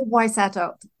 Your wise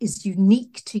adult is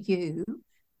unique to you,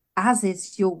 as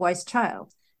is your wise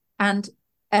child. And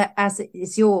as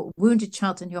is your wounded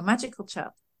child and your magical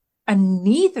child. And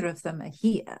neither of them are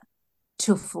here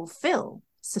to fulfill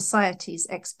society's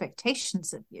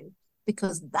expectations of you,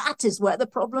 because that is where the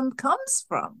problem comes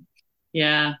from.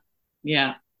 Yeah.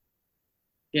 Yeah.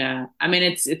 Yeah. I mean,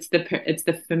 it's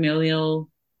the familial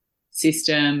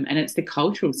system and it's the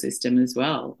cultural system as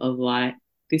well of like,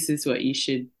 this is what you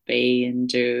should be and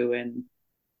do. And,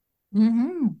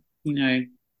 and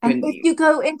if you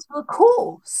go into a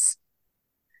course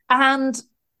and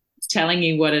it's telling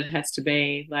you what it has to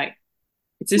be, like,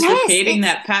 it's just repeating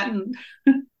that pattern.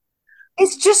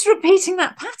 It's just repeating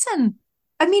that pattern.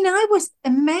 I mean, I was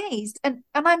amazed. And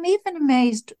I'm even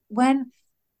amazed when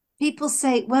people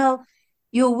say, well,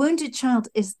 your wounded child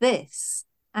is this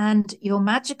and your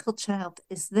magical child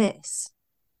is this.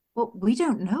 Well, we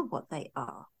don't know what they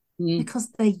are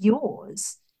because they're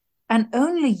yours and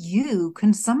only you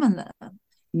can summon them.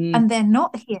 And they're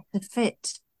not here to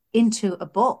fit into a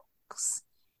box.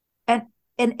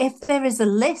 And if there is a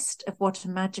list of what a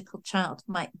magical child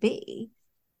might be,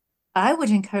 I would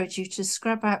encourage you to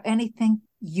scrub out anything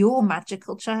your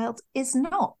magical child is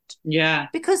not. Yeah.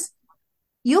 Because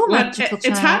your magical child...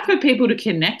 It's hard for people to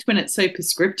connect when it's so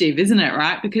prescriptive, isn't it,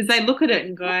 right? Because they look at it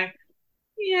and go,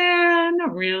 yeah,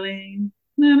 not really.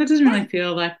 No, that doesn't really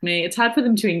feel like me. It's hard for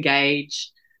them to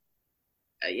engage.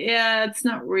 Yeah, it's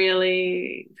not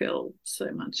really feel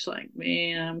so much like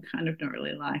me. I'm kind of not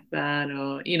really like that.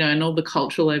 Or, and all the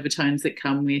cultural overtones that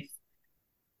come with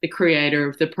the creator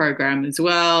of the program as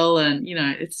well. And,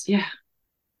 it's, Yeah.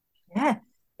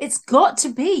 it's got to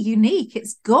be unique.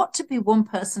 It's got to be one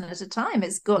person at a time.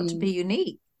 It's got to be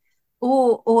unique,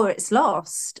 or it's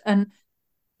lost. And,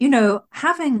 you know,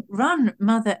 having run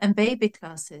mother and baby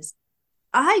classes,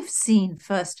 I've seen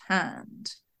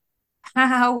firsthand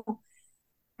how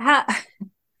how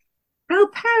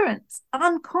parents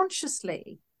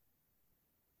unconsciously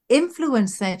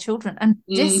influence their children and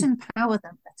disempower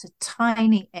them at a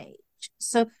tiny age.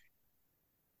 So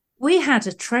we had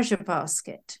a treasure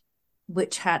basket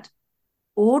which had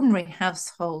ordinary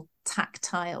household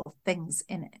tactile things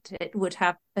in it. It would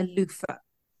have a loofah,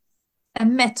 a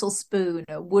metal spoon,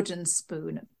 a wooden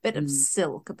spoon, a bit of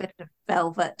silk, a bit of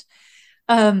velvet,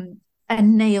 a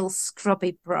nail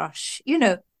scrubby brush, you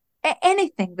know,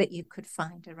 anything that you could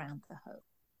find around the home.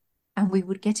 And we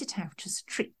would get it out as a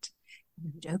treat.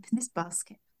 We would open this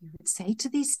basket. We would say to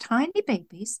these tiny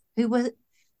babies who were,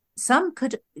 some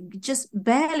could just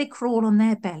barely crawl on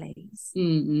their bellies,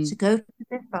 to go to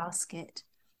the basket.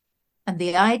 And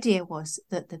the idea was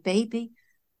that the baby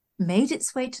made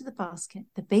its way to the basket.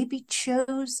 The baby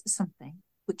chose something,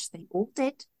 which they all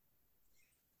did.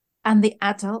 And the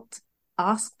adult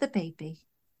asked the baby,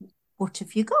 "What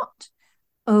have you got?"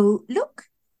 "Oh, look,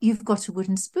 you've got a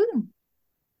wooden spoon."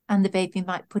 And the baby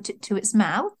might put it to its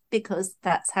mouth, because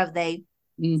that's how they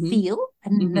feel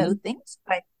and know things,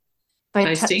 by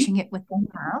touching it with their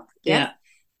mouth. Yeah.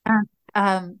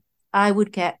 And I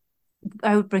would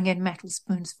bring in metal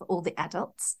spoons for all the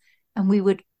adults, and we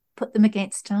would put them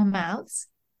against our mouths,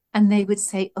 and they would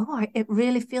say, "Oh, it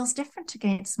really feels different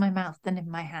against my mouth than in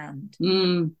my hand."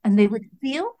 And they would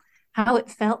feel how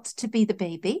it felt to be the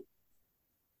baby.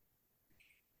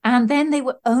 And then they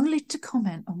were only to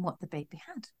comment on what the baby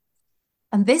had.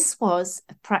 And this was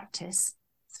a practice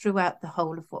throughout the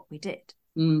whole of what we did.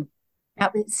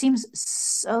 Now, it seems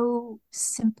so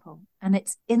simple, and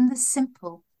it's in the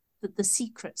simple that the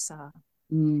secrets are.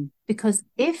 Because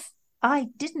if I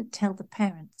didn't tell the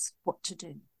parents what to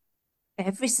do,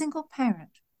 every single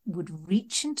parent would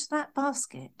reach into that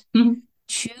basket,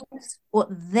 choose what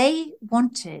they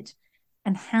wanted,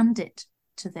 and hand it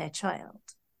to their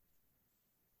child.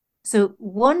 So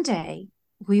one day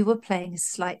we were playing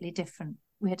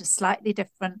we had a slightly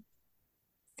different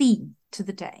theme to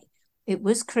the day. It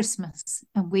was Christmas,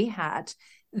 and we had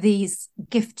these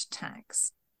gift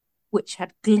tags which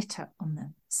had glitter on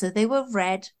them. So they were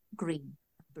red, green,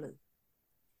 and blue.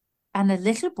 And a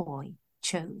little boy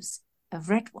chose a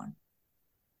red one.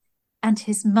 And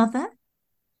his mother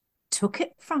took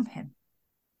it from him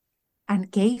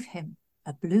and gave him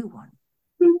a blue one.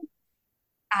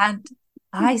 And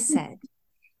I said,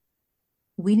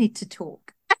 "We need to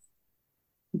talk."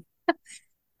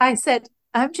 I said,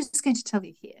 "I'm just going to tell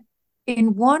you here,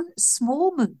 in one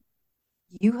small move,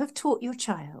 you have taught your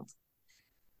child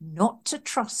not to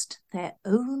trust their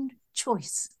own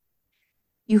choice.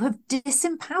 You have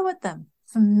disempowered them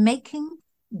from making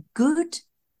good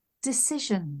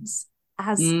decisions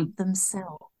as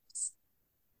themselves.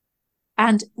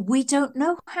 And we don't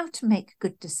know how to make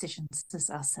good decisions as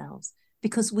ourselves,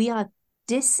 because we are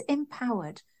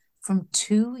disempowered from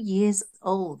 2 years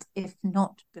old, if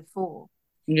not before."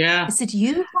 Yeah. I said,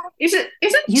 is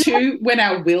it two when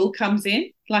our will comes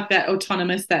in, like that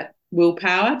autonomous, that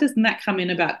willpower? Doesn't that come in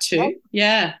about 2?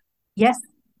 Yeah. Yes.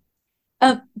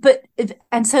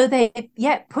 And so they,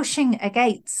 pushing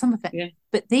against some of it. Yeah.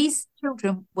 But these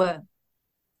children were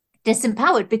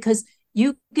disempowered because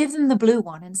you give them the blue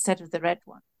one instead of the red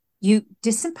one. You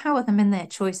disempower them in their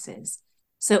choices.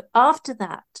 So after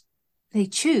that, they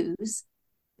choose,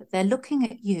 but they're looking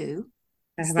at you.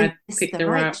 Have I picked the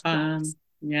right choice?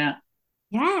 Yeah.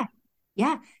 Yeah.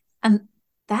 Yeah. And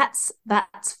that's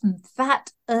from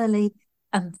that early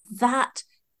and that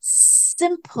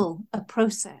simple a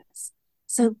process.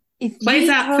 So if plays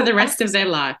out for the rest of their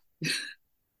life.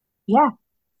 Yeah.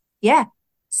 Yeah.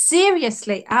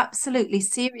 Seriously, absolutely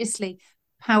seriously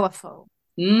powerful.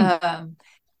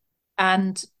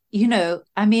 And, you know,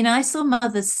 I mean, I saw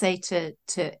mothers say to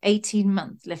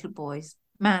 18-month little boys,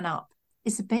 "Man up."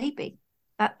 It's a baby.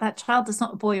 That child is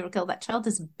not a boy or a girl. That child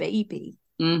is a baby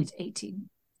at 18.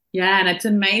 Yeah, and it's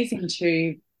amazing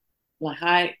too. Like,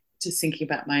 I just thinking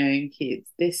about my own kids.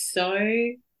 They're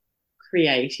so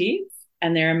creative,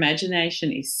 and their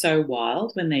imagination is so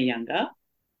wild when they're younger.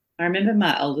 I remember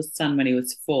my eldest son when he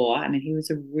was 4. I mean, he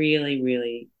was a really,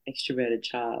 really extroverted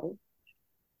child.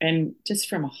 And just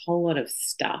from a whole lot of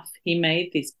stuff, he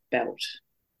made this belt.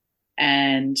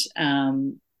 And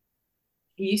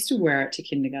he used to wear it to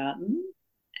kindergarten.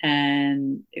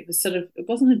 And it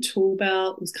wasn't a tool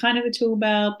belt. It was kind of a tool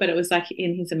belt, but it was like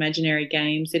in his imaginary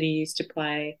games that he used to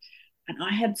play. And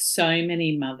I had so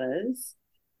many mothers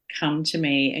come to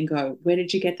me and go, where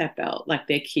did you get that belt? Like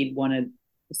their kid wanted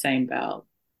the same belt.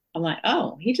 I'm like,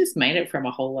 oh, he just made it from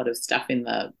a whole lot of stuff in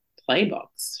the play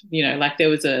box. Like there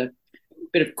was a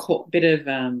bit of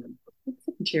what's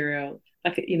the material?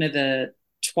 Like, the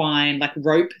twine, like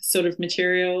rope sort of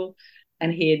material.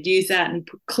 And he had used that and he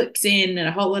put clips in and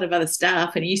a whole lot of other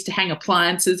stuff. And he used to hang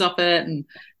appliances off it. And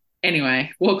anyway,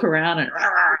 walk around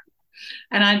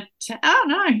and I'd say, oh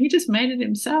no, he just made it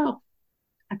himself.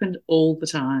 Happened all the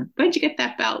time. Where'd you get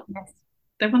that belt? Yes.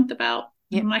 They want the belt.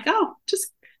 Yep. I'm like, oh, just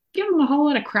give them a whole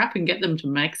lot of crap and get them to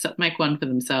make one for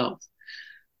themselves.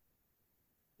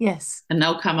 Yes. And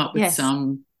they'll come up with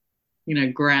some,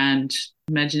 grand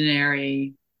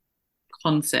imaginary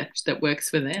concept that works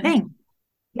for them. Thing.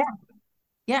 Yeah.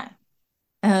 Yeah.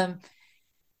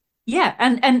 Yeah,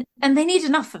 and they need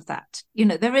enough of that.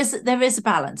 There is a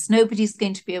balance. Nobody's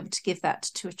going to be able to give that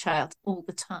to a child all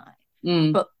the time.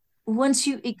 But once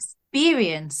you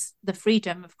experience the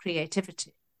freedom of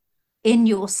creativity in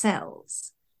your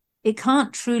cells, it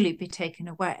can't truly be taken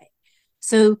away.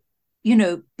 So,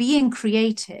 being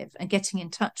creative and getting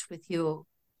in touch with your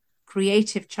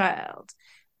creative child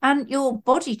and your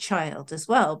body child as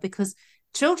well, because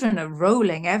children are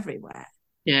rolling everywhere.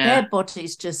 Yeah. Their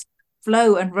bodies just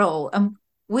flow and roll. And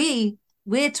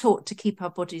we're taught to keep our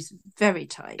bodies very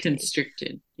tight.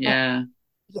 Constricted. Yeah.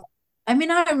 Yeah. I mean,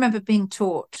 I remember being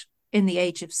taught in the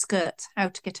age of skirts how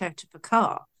to get out of a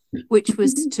car, which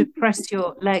was to press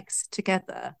your legs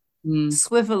together,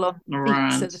 swivel on your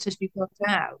feet so that as you got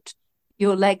out,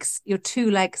 your two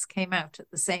legs came out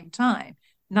at the same time,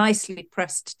 nicely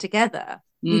pressed together.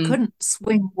 You couldn't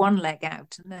swing one leg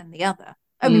out and then the other.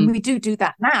 I mean, we do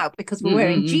that now because we're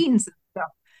wearing jeans and stuff.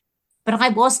 But I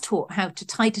was taught how to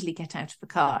tidily get out of a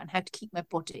car and how to keep my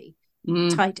body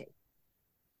tidy,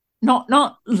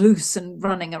 not loose and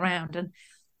running around.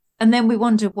 And then we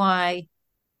wonder why,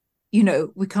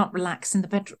 we can't relax in the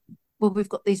bedroom. Well, we've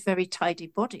got these very tidy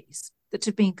bodies that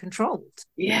are being controlled.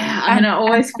 Yeah, I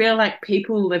always feel like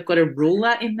they've got a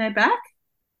ruler in their back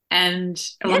and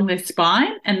along their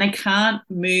spine, and they can't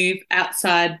move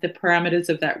outside the parameters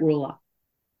of that ruler.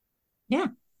 Yeah.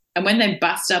 And when they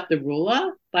bust up the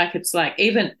ruler, like it's like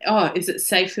even, is it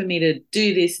safe for me to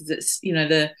do this? Is it,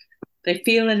 they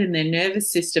feel it in their nervous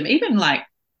system. Even like,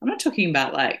 I'm not talking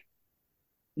about like,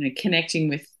 connecting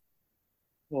with,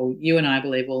 well, you and I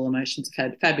believe all emotions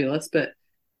are fabulous, but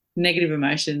negative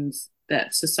emotions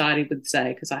that society would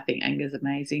say, because I think anger is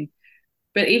amazing.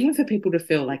 But even for people to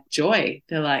feel like joy,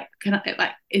 they're like,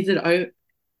 is it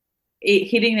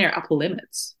hitting their upper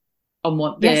limits on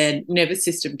what their nervous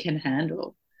system can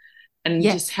handle? And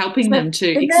just helping them to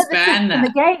expand that.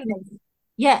 Again,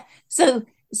 So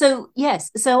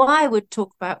yes. So I would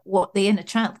talk about what the inner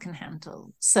child can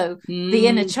handle. So the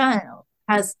inner child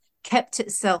has kept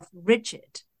itself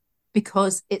rigid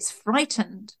because it's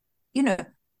frightened.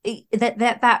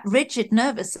 That rigid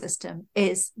nervous system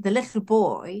is the little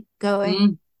boy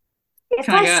going, if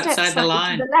I go outside the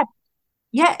line?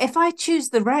 If I choose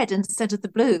the red instead of the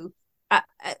blue,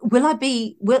 what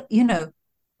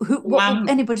will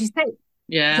anybody say?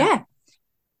 Yeah.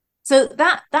 So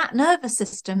that nervous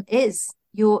system is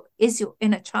your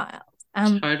inner child.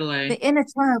 Totally. The inner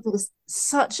child is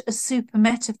such a super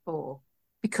metaphor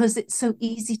because it's so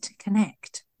easy to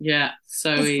connect. Yeah,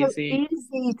 so easy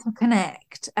to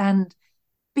connect, and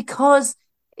because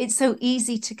it's so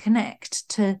easy to connect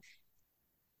to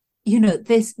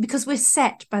this, because we're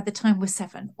set by the time we're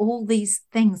 7. All these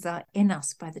things are in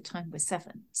us by the time we're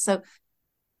 7. So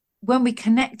when we're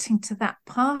connecting to that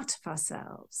part of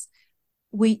ourselves,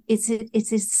 it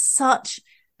is such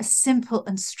a simple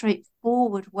and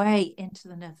straightforward way into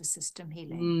the nervous system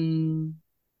healing.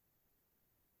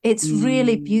 It's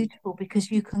really beautiful because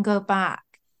you can go back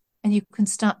and you can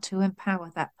start to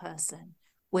empower that person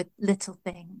with little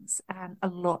things and a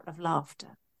lot of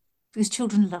laughter, because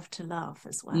children love to laugh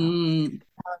as well.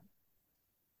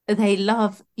 They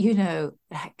love,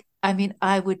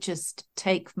 I would just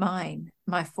take my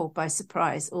 4 by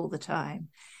surprise all the time.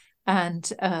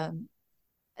 And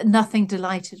nothing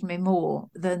delighted me more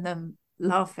than them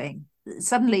laughing,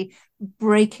 suddenly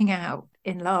breaking out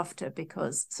in laughter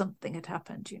because something had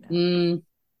happened,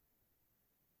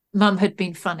 Mum had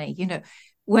been funny,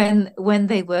 when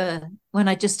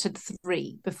I just had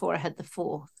 3 before I had the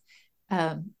 4th.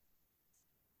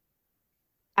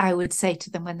 I would say to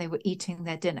them when they were eating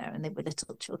their dinner and they were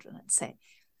little children, I'd say,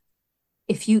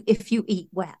 if you eat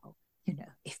well,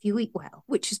 if you eat well,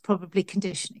 which is probably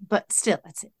conditioning, but still,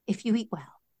 that's it. If you eat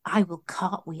well, I will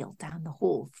cartwheel down the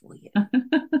hall for you.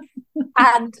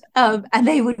 And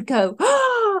they would go,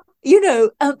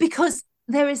 because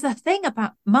there is a thing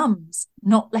about mums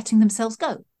not letting themselves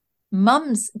go.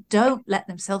 mums don't let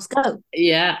themselves go.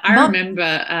 Yeah, I Mum,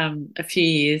 remember a few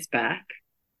years back,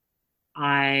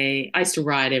 I used to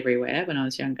ride everywhere when I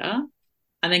was younger.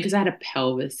 And then because I had a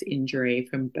pelvis injury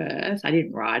from birth, I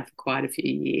didn't ride for quite a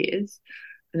few years.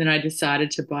 And then I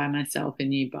decided to buy myself a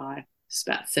new bike just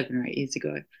about 7 or 8 years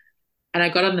ago. And I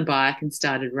got on the bike and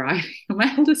started riding. And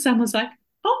my eldest son was like,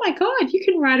 "Oh my God, you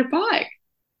can ride a bike."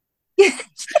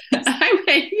 I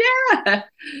went, "Yeah."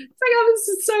 It's like, "Oh, this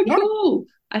is so yeah, cool."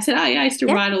 I said, "Oh, yeah, I used to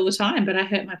yeah, ride all the time, but I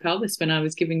hurt my pelvis when I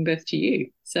was giving birth to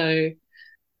you." So,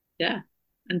 yeah.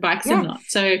 And bikes are yeah. not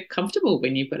so comfortable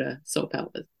when you've got a sore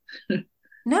pelvis.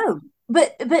 No,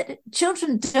 but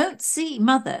children don't see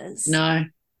mothers No.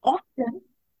 often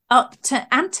up to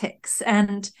antics,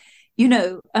 and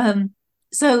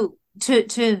so to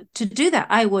do that,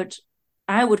 I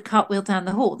would cartwheel down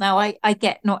the hall. Now I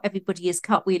get not everybody is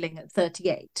cartwheeling at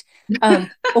 38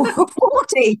 or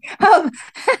 40,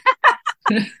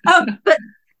 but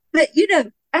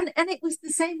and it was the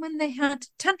same when they had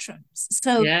tantrums.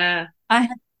 So Yeah. I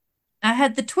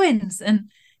had the twins,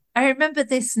 and I remember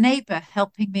this neighbor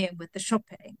helping me in with the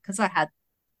shopping because I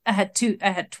had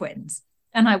twins,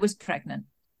 and I was pregnant.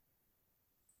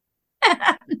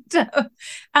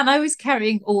 And I was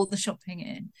carrying all the shopping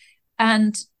in.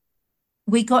 And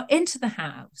we got into the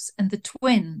house, and the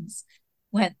twins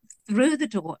went through the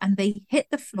door and they hit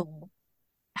the floor,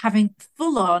 having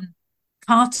full on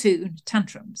cartoon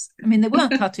tantrums. I mean, they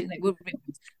weren't cartoon, they were real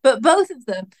ones, but both of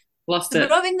them Lost it.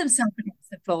 throwing themselves against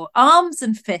the floor, arms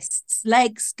and fists,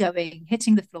 legs going,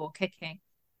 hitting the floor, kicking.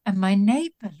 And my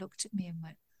neighbor looked at me and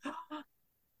went, "Oh,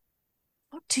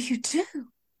 what do you do?"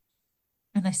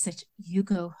 And I said, "You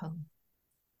go home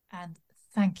and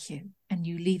thank you, and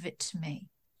you leave it to me."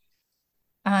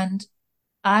 And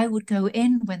I would go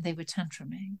in when they were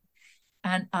tantruming,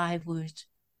 and I would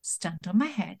stand on my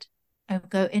head. I would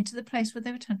go into the place where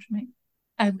they were tantruming.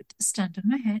 I would stand on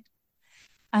my head.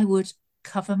 I would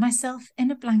cover myself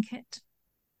in a blanket.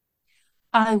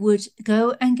 I would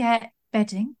go and get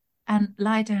bedding and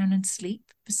lie down and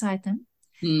sleep beside them.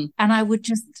 Mm. And I would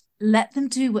just let them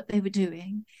do what they were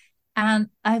doing. And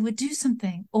I would do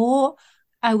something. Or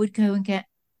I would go and get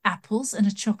apples and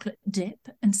a chocolate dip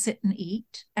and sit and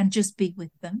eat and just be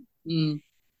with them. Mm.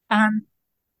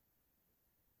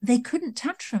 They couldn't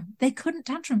tantrum. They couldn't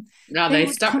tantrum. No, They they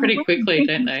would stop come pretty away quickly, don't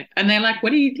thinking, they? And they're like,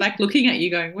 "What are you like looking at you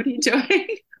going, what are you doing?"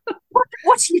 what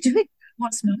are you doing?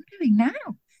 What's mum doing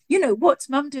now? What's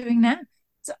mum doing now?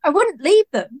 So I wouldn't leave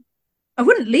them. I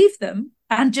wouldn't leave them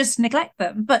and just neglect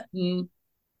them, but Mm.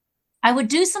 I would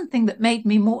do something that made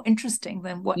me more interesting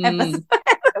than whatever, Mm.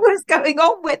 whatever was going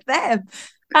on with them.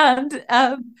 And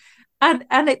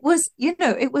it was,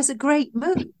 it was a great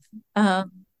move.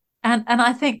 And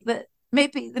I think that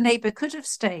maybe the neighbor could have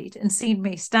stayed and seen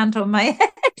me stand on my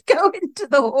head, go into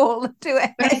the hall and do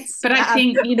a But I headstand.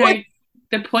 think,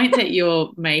 the point that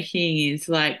you're making is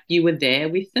like you were there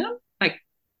with them, like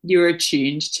you were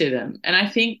attuned to them. And I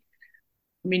think,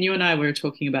 I mean, you and I were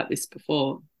talking about this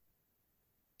before.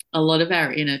 A lot of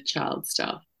our inner child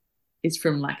stuff is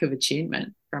from lack of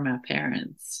attunement from our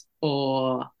parents,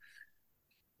 or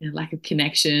lack of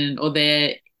connection, or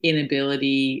their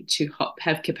inability to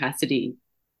have capacity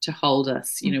to hold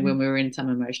us, Mm-hmm. when we were in some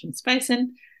emotional space.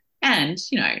 And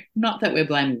not that we're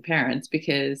blaming parents,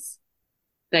 because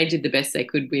they did the best they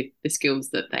could with the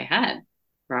skills that they had,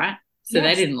 right? So they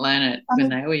Yes. didn't learn it when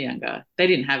they were younger. They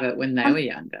didn't have it when they And, were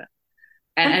younger.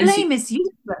 and And blame is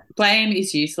useless. blame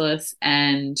is useless.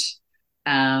 And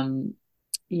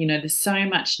there's so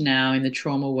much now in the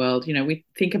trauma world. We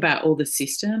think about all the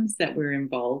systems that we're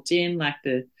involved in, like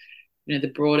the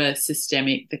broader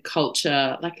systemic, the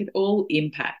culture, like it all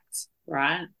impacts,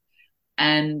 right?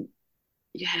 And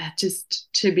yeah, just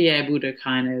to be able to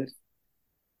kind of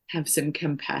have some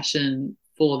compassion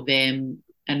for them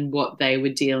and what they were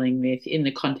dealing with in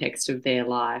the context of their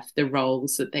life, the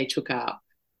roles that they took up,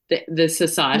 the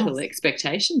societal Yes.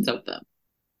 expectations of them,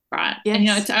 right? And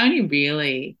Yes. it's only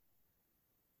really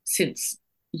since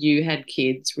you had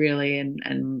kids, really,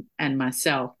 and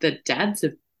myself, that dads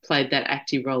have played that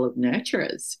active role of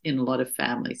nurturers in a lot of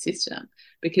family system,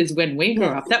 because when we grew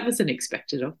Yes. up, that wasn't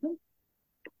expected of them.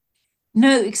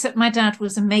 No, except my dad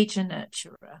was a major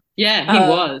nurturer. Yeah, he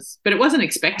was, but it wasn't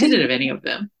expected He, of any of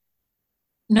them.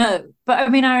 no, but I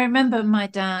mean, I remember my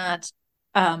dad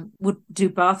would do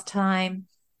bath time,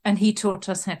 and he taught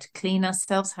us how to clean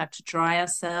ourselves, how to dry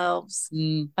ourselves.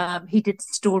 Mm. He did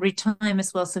story time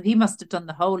as well, so he must have done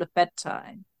the whole of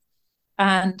bedtime.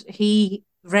 And he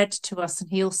read to us, and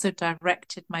he also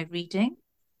directed my reading.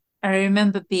 I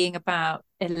remember being about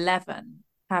 11,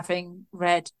 having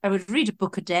read, I would read a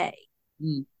book a day.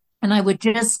 Mm. And I would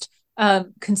just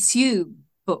consume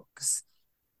books.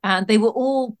 And they were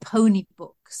all pony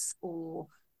books or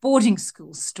boarding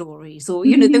school stories, or,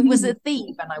 there was a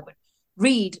theme, and I would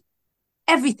read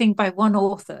everything by one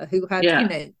author who had,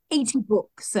 80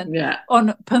 books and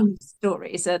on pony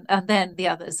stories, and then the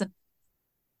others.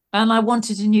 And I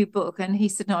wanted a new book, and he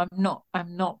said, "No,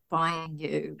 I'm not buying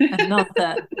you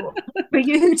another book for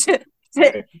you to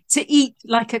eat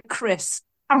like a crisp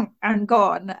and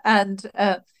gone." And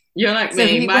you're like so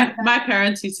me. My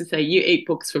parents used to say, "You eat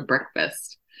books for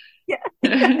breakfast." Yeah.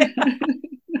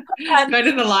 Go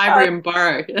to the library and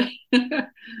borrow.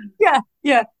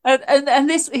 Yeah. And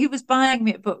this, he was buying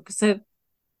me a book. So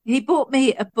he bought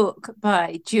me a book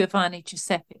by Giovanni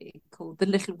Giuseppe called The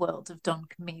Little World of Don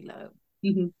Camillo.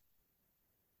 Mm-hmm.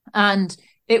 And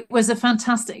it was a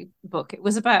fantastic book. It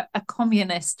was about a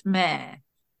communist mayor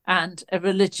and a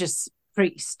religious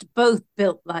priest, both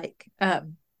built like,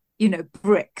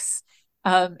 bricks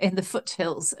in the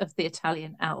foothills of the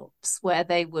Italian Alps, where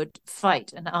they would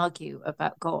fight and argue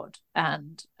about God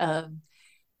and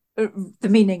the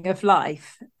meaning of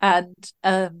life. And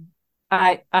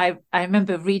I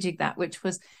remember reading that, which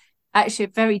was actually a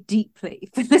very deeply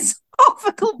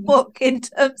philosophical book in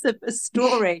terms of a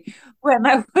story when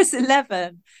I was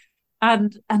 11.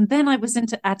 And then I was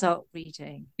into adult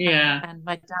reading. And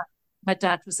my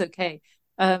dad was okay.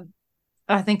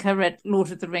 I think I read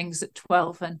Lord of the Rings at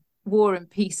 12 and War and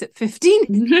Peace at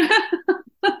 15.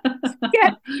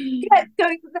 yeah,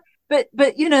 going. But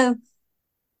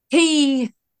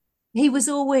he was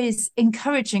always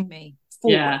encouraging me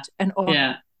forward and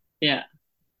on.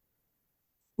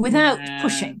 Without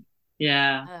pushing. What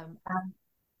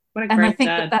a great I think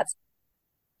dad. that's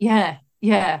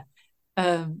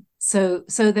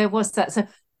so there was that. So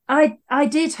I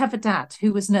did have a dad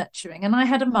who was nurturing, and I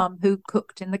had a mum who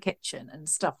cooked in the kitchen and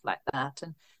stuff like that.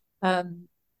 And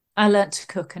I learned to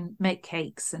cook and make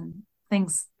cakes and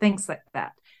things like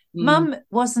that. Mum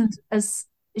wasn't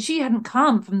she hadn't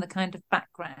come from the kind of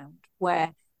background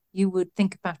where you would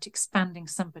think about expanding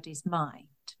somebody's mind.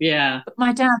 But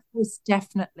my dad was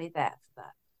definitely there for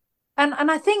that.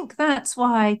 And I think that's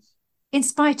why, in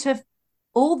spite of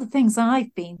all the things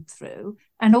I've been through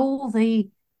and all the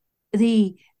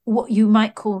what you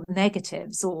might call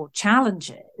negatives or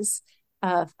challenges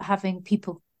of having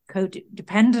people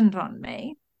codependent on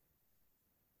me,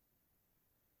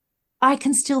 I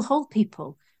can still hold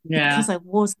people because I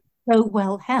was so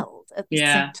well held at the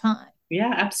same time.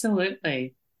 Yeah,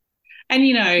 absolutely. And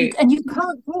you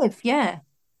can't live,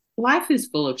 life is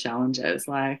full of challenges.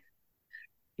 Like,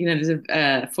 there's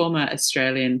a former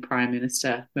Australian Prime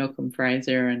Minister, Malcolm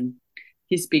Fraser, and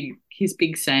his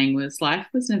big saying was, life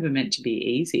was never meant to be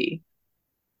easy.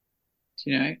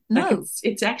 No. Like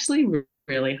it's actually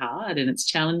really hard, and it's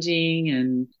challenging,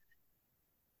 and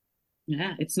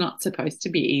it's not supposed to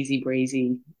be easy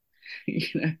breezy.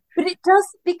 But it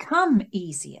does become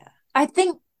easier. I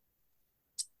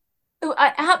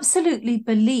absolutely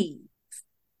believe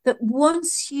that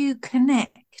once you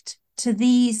connect to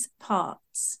these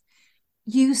parts,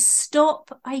 you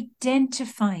stop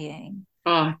identifying.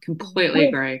 Oh, I completely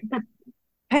agree. The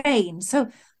pain. So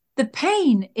the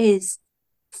pain is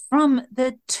from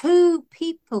the two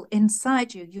people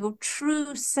inside you, your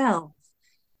true self,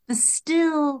 the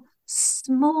still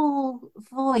small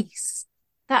voice,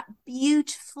 that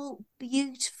beautiful,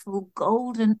 beautiful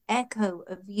golden echo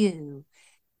of you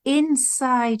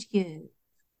inside you,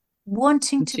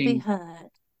 wanting to be heard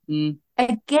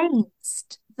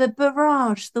against the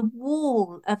barrage, the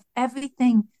wall of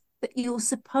everything that you're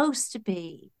supposed to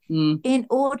be in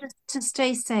order to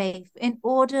stay safe, in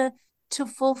order to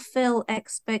fulfill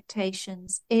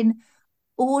expectations, in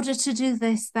order to do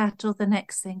this, that, or the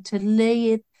next thing, to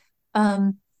live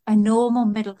a normal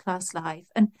middle-class life.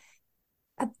 And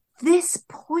at this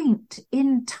point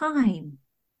in time,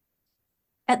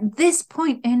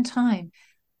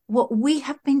 what we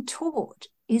have been taught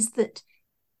is that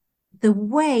the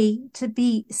way to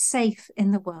be safe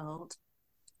in the world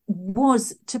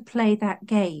was to play that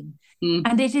game.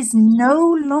 And it is no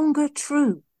longer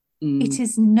true. It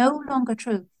is no longer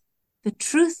true. The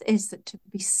truth is that to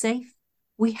be safe,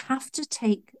 we have to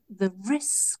take the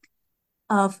risk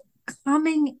of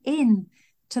coming in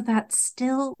to that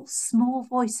still small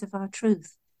voice of our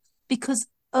truth. Because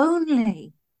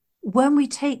only when we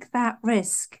take that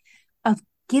risk of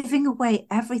giving away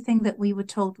everything that we were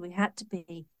told we had to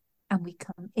be, and we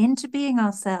come into being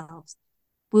ourselves,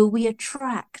 will we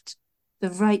attract the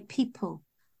right people,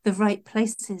 the right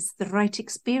places, the right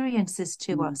experiences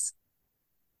to us.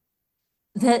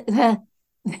 It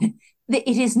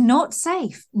is not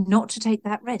safe not to take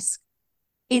that risk.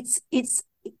 It's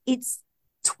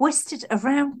twisted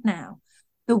around now.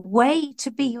 The way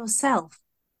to be yourself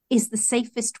is the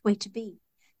safest way to be.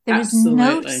 There is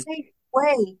no Absolutely. safe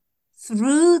way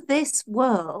through this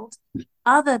world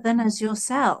other than as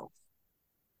yourself.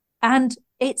 And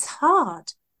it's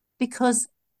hard because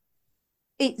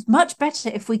it's much better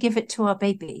if we give it to our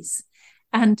babies.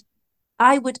 And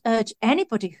I would urge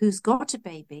anybody who's got a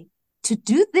baby to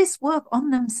do this work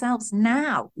on themselves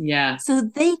now. Yeah. So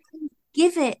they can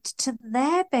give it to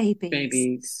their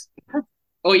babies.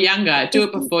 Or younger. Do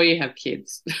it before you have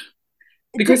kids.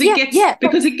 because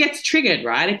it gets triggered,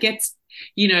 right? It gets,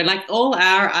 like all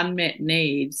our unmet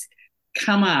needs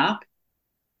come up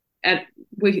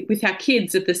with our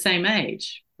kids at the same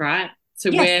age, right? So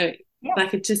like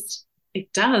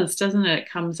it does, doesn't it? It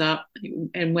comes up,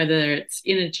 and whether it's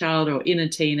in a child or in a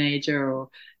teenager, or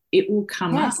it will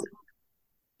come up.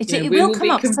 It we will will come be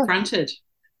up. confronted. So,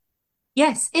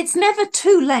 yes, it's never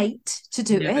too late to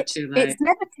do Never it. Too late. It's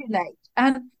never too late.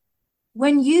 And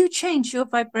when you change your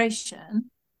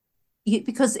vibration,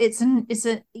 because it's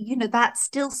a that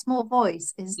still small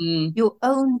voice is your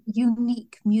own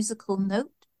unique musical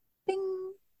note.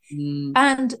 Bing.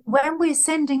 And when we're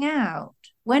sending out,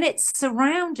 when it's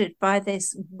surrounded by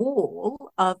this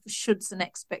wall of shoulds and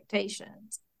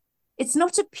expectations, it's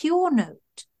not a pure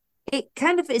note. It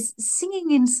kind of is singing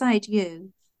inside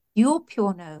you, your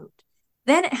pure note.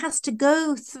 Then it has to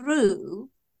go through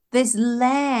this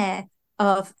layer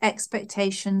of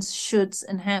expectations, shoulds,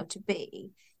 and how to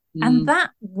be. And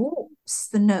that warps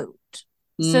the note.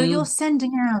 So you're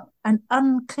sending out an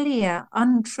unclear,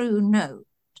 untrue note,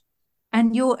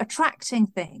 and you're attracting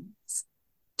things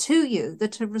to you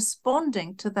that are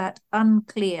responding to that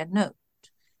unclear note.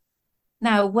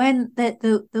 Now, when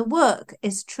the work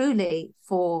is truly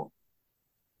for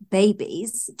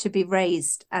babies to be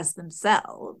raised as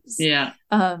themselves,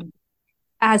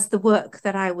 as the work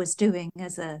that I was doing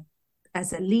as a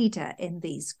leader in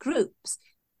these groups,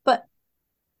 but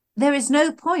there is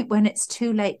no point when it's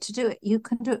too late to do it. You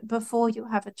can do it before you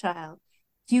have a child.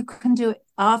 You can do it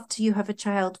after you have a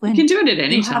child. When you can do it at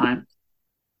any time.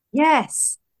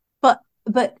 Yes,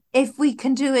 but if we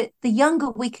can do it, the younger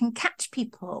we can catch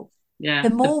people, the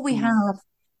more we have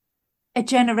a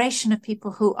generation of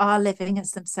people who are living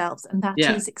as themselves, and that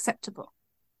is acceptable.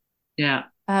 Yeah.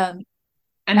 And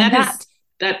that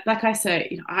is, like I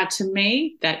say, to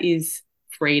me, that is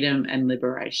freedom and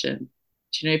liberation.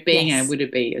 Being able to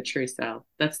be a true self.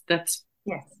 That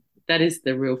is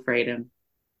the real freedom.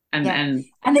 And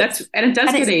it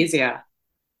does get easier.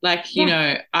 Like,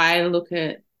 I look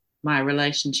at my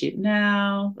relationship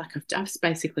now, like I've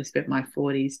basically spent my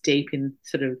 40s deep in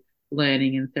sort of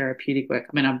learning and therapeutic work.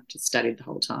 I mean, I've just studied the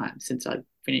whole time since I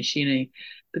finished uni,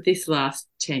 but this last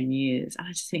 10 years, I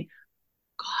just think,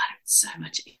 God, it's so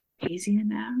much easier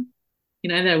now.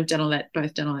 They've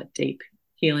both done all that deep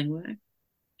healing work,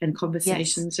 and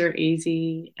conversations are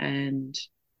easy, and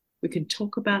we can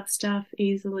talk about stuff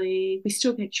easily. We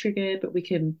still get triggered, but we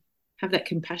can have that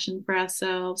compassion for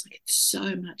ourselves. Like, it's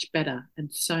so much better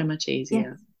and so much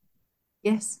easier.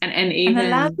 Yes. And even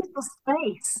allow people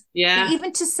space. Yeah.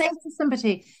 Even to say to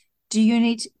somebody, we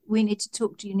need to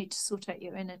talk. Do you need to sort out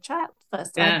your inner child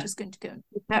first? I'm just going to go and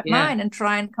sort out mine and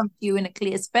try and come to you in a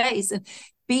clear space and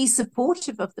be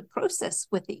supportive of the process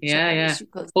with each other. Yeah.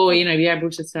 Or, be able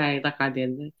to say, like I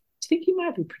did, do you think you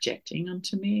might be projecting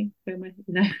onto me?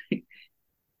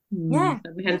 We had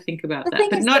to think about that,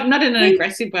 but not in an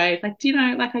aggressive way. Like,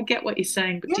 like I get what you're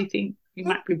saying, but do you think you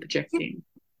might be projecting?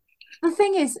 The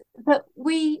thing is that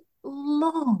we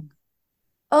long,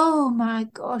 oh my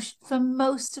gosh, for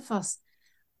most of us,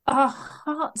 our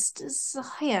heart's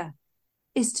desire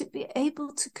is to be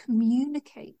able to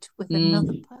communicate with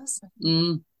another person.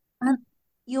 And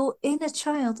your inner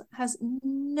child has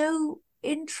no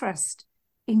interest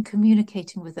in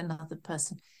communicating with another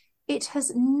person. It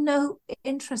has no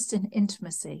interest in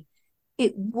intimacy.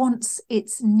 It wants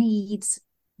its needs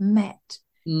met.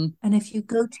 And if you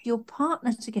go to your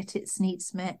partner to get its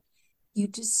needs met, you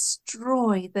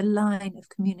destroy the line of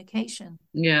communication.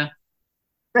 Yeah.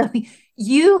 So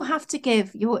you have to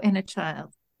give your inner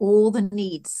child all the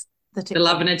needs that it the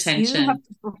love and wants. attention, You have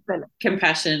to fulfill it.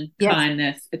 compassion,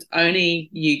 kindness. It's only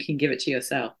you can give it to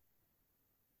yourself.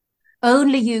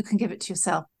 Only you can give it to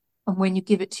yourself. And when you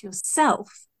give it to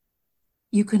yourself,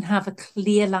 you can have a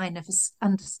clear line of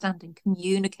understanding,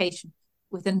 communication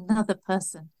with another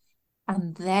person.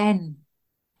 And then,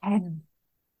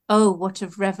 oh, what a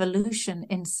revolution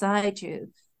inside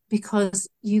you, because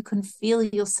you can feel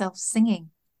yourself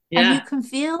singing. And you can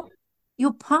feel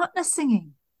your partner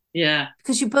singing. Yeah.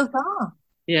 Because you both are.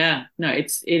 Yeah. No,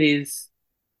 it is,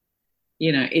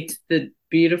 it's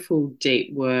beautiful,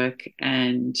 deep work,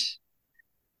 and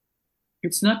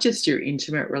it's not just your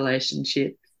intimate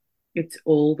relationship, it's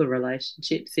all the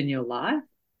relationships in your life.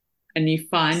 And you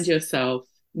find yourself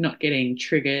not getting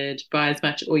triggered by as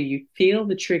much, or you feel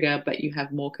the trigger, but you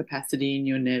have more capacity in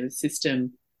your nervous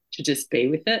system to just be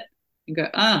with it and go,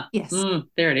 Yes.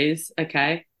 there it is.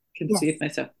 Okay. Can see Yes. with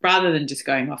myself rather than just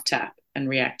going off tap and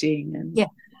reacting and Yeah.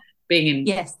 being in.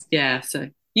 Yes. Yeah. So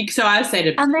I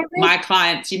say to my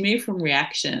clients, you move from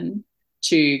reaction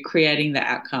to creating the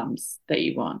outcomes that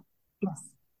you want. Yes.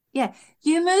 Yeah.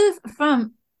 You move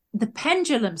from the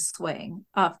pendulum swing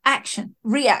of action,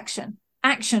 reaction,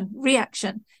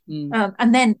 reaction.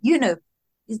 And then,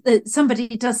 somebody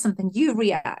does something, you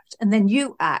react, and then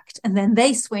you act, and then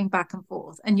they swing back and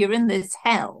forth, and you're in this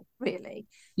hell, really.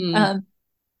 And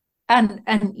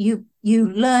you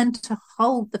learn to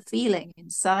hold the feeling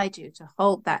inside you, to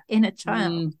hold that inner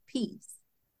child peace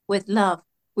with love,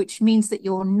 which means that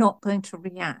you're not going to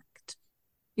react.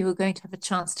 You're going to have a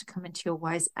chance to come into your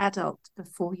wise adult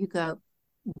before you go,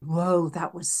 whoa,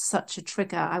 that was such a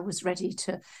trigger. I was ready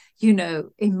to,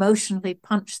 emotionally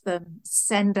punch them,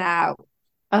 send out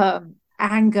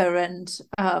anger and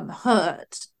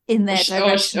hurt in their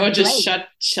direction. Or just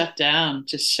shut down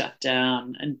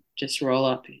and just roll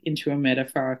up into a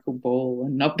metaphorical ball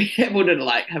and not be able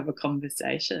to have a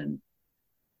conversation.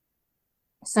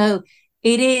 So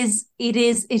it is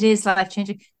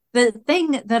life-changing. The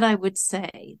thing that I would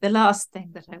say, the last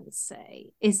thing that I would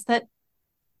say is that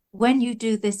when you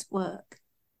do this work,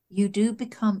 you do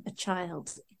become a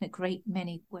child in a great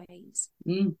many ways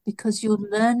because you're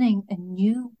learning a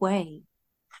new way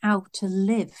how to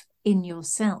live in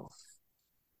yourself.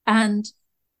 And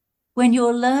when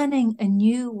you're learning a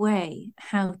new way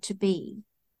how to be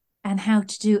and how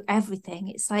to do everything,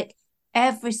 it's like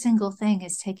every single thing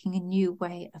is taking a new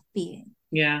way of being.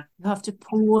 Yeah. You have to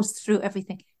pause through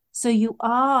everything. So you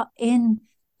are in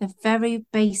the very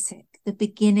basic, the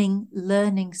beginning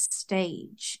learning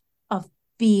stage of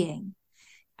being.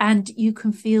 And you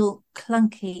can feel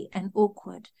clunky and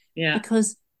awkward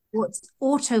because what's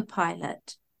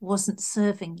autopilot wasn't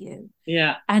serving you.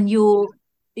 Yeah. And you're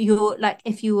like,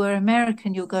 if you were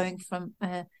American, you're going from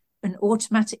an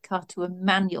automatic car to a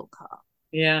manual car.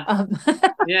 Yeah.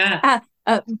 Yeah.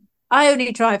 I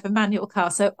only drive a manual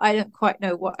car, so I don't quite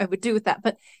know what I would do with that.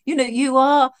 But,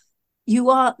 you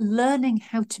are learning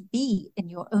how to be in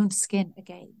your own skin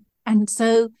again. And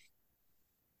so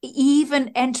even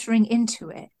entering into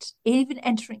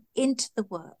the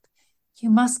work, you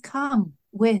must come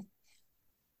with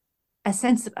a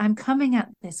sense of, I'm coming at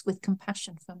this with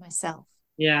compassion for myself.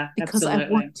 Yeah, because absolutely. I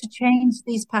want to change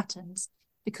these patterns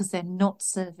because they're not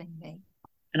serving me.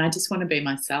 And I just want to be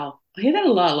myself. I hear that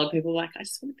a lot. A lot of people are like, I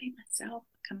just want to be myself.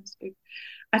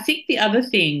 I think the other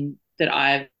thing that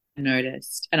I've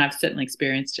noticed, and I've certainly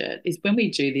experienced it, is when we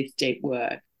do this deep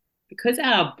work, because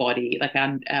our body, like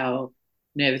our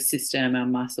nervous system, our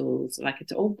muscles, like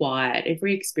it's all wired.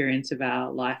 Every experience of our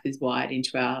life is wired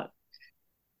into our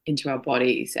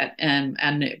bodies, and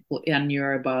our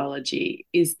neurobiology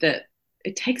is that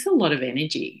it takes a lot of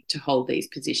energy to hold these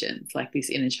positions, like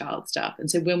this inner child stuff. And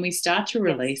so when we start to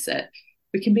release it,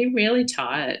 we can be really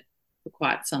tired for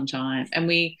quite some time. And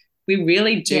we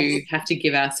really do have to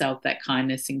give ourselves that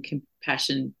kindness and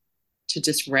compassion to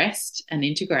just rest and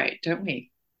integrate, don't we?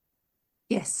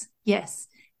 Yes, yes.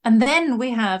 And then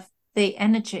we have the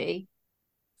energy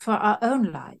for our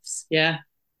own lives. Yeah.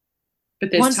 But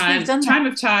there's time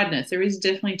of tiredness. There is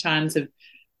definitely times of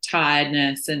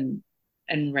tiredness and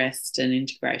rest and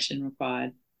integration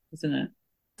required, isn't it?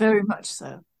 Very much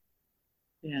so.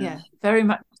 Yeah, very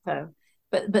much so.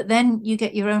 But then you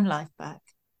get your own life back.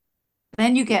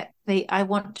 Then you get the I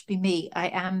want to be me, I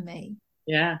am me.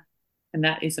 Yeah. And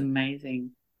that is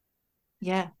amazing.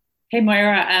 Yeah. Hey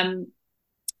Moira,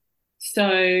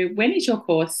 so when is your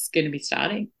course going to be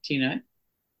starting? Do you know?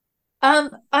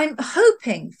 I'm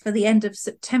hoping for the end of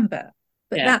September,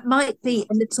 but that might be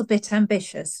a little bit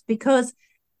ambitious because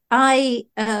I'm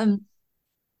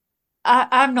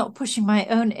not pushing my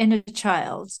own inner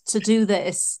child to do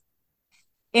this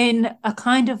in a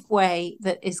kind of way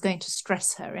that is going to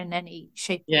stress her in any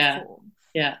shape or form.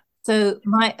 Yeah. So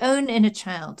my own inner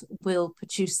child will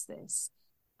produce this.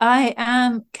 I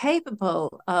am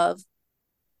capable of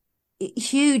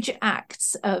huge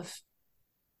acts of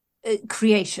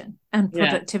creation and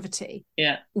productivity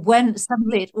when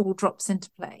suddenly it all drops into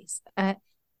place.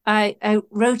 I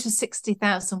wrote a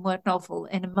 60,000 word novel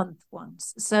in a month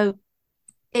once, so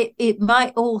it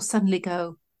might all suddenly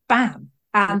go bam,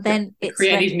 and then the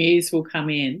creative muse will come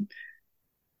in.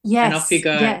 Yes, and off you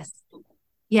go.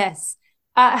 Yes.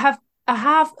 I have I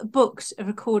have booked a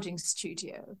recording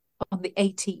studio on the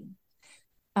 18th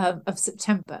of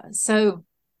September. So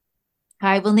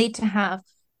I will need to have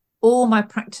all my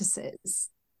practices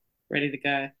ready to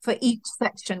go for each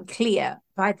section clear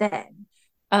by then.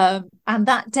 And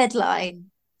that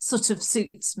deadline sort of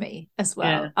suits me as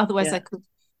well. Yeah, Otherwise, yeah.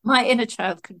 my inner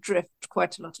child could drift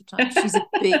quite a lot of times. She's a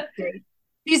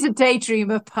she's a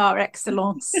daydreamer par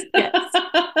excellence. Yes.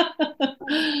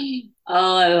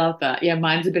 Oh, I love that. Yeah,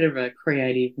 mine's a bit of a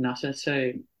creative nutter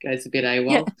too. Goes a bit AWOL.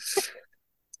 Yeah.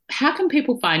 How can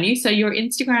people find you? So your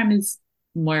Instagram is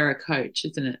Moira Coach,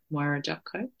 isn't it?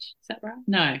 Moira.coach. Is that right?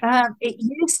 No. It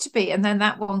used to be, and then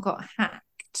that one got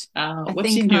hacked. I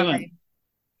What's your think new one?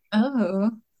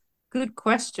 Oh, good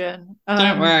question.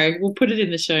 Don't worry, we'll put it in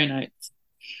the show notes.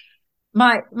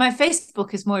 My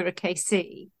Facebook is Moira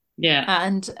KC. Yeah.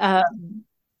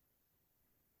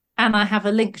 And I have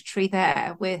a link tree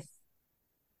there with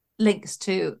links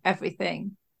to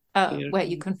everything, where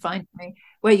you can find me,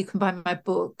 where you can buy my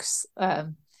books,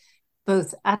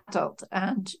 both adult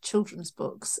and children's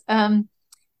books. We'll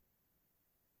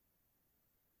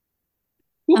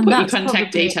put your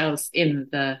contact details in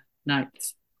the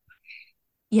notes.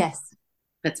 Yes.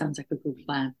 That sounds like a good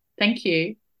plan. Thank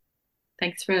you.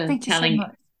 Thanks for telling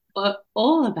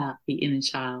all about the inner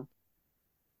child.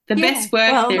 The best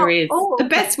work there is. The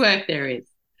best work there is.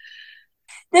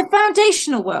 The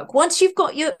foundational work. Once you've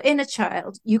got your inner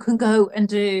child, you can go and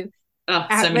do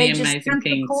outrageous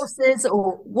courses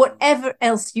or whatever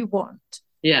else you want.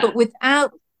 Yeah. But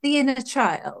without the inner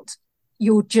child,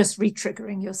 you're just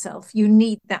re-triggering yourself. You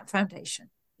need that foundation.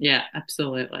 Yeah,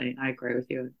 absolutely. I agree with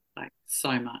you like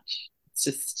so much. It's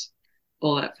just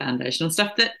all that foundational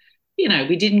stuff that, you know,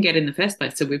 we didn't get in the first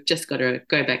place. So we've just got to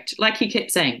go back to, like you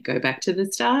kept saying, go back to the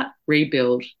start,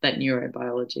 rebuild that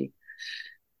neurobiology.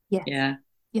 Yes. Yeah.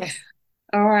 Yes.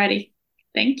 All righty.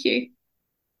 Thank you.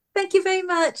 Thank you very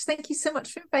much. Thank you so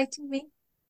much for inviting me.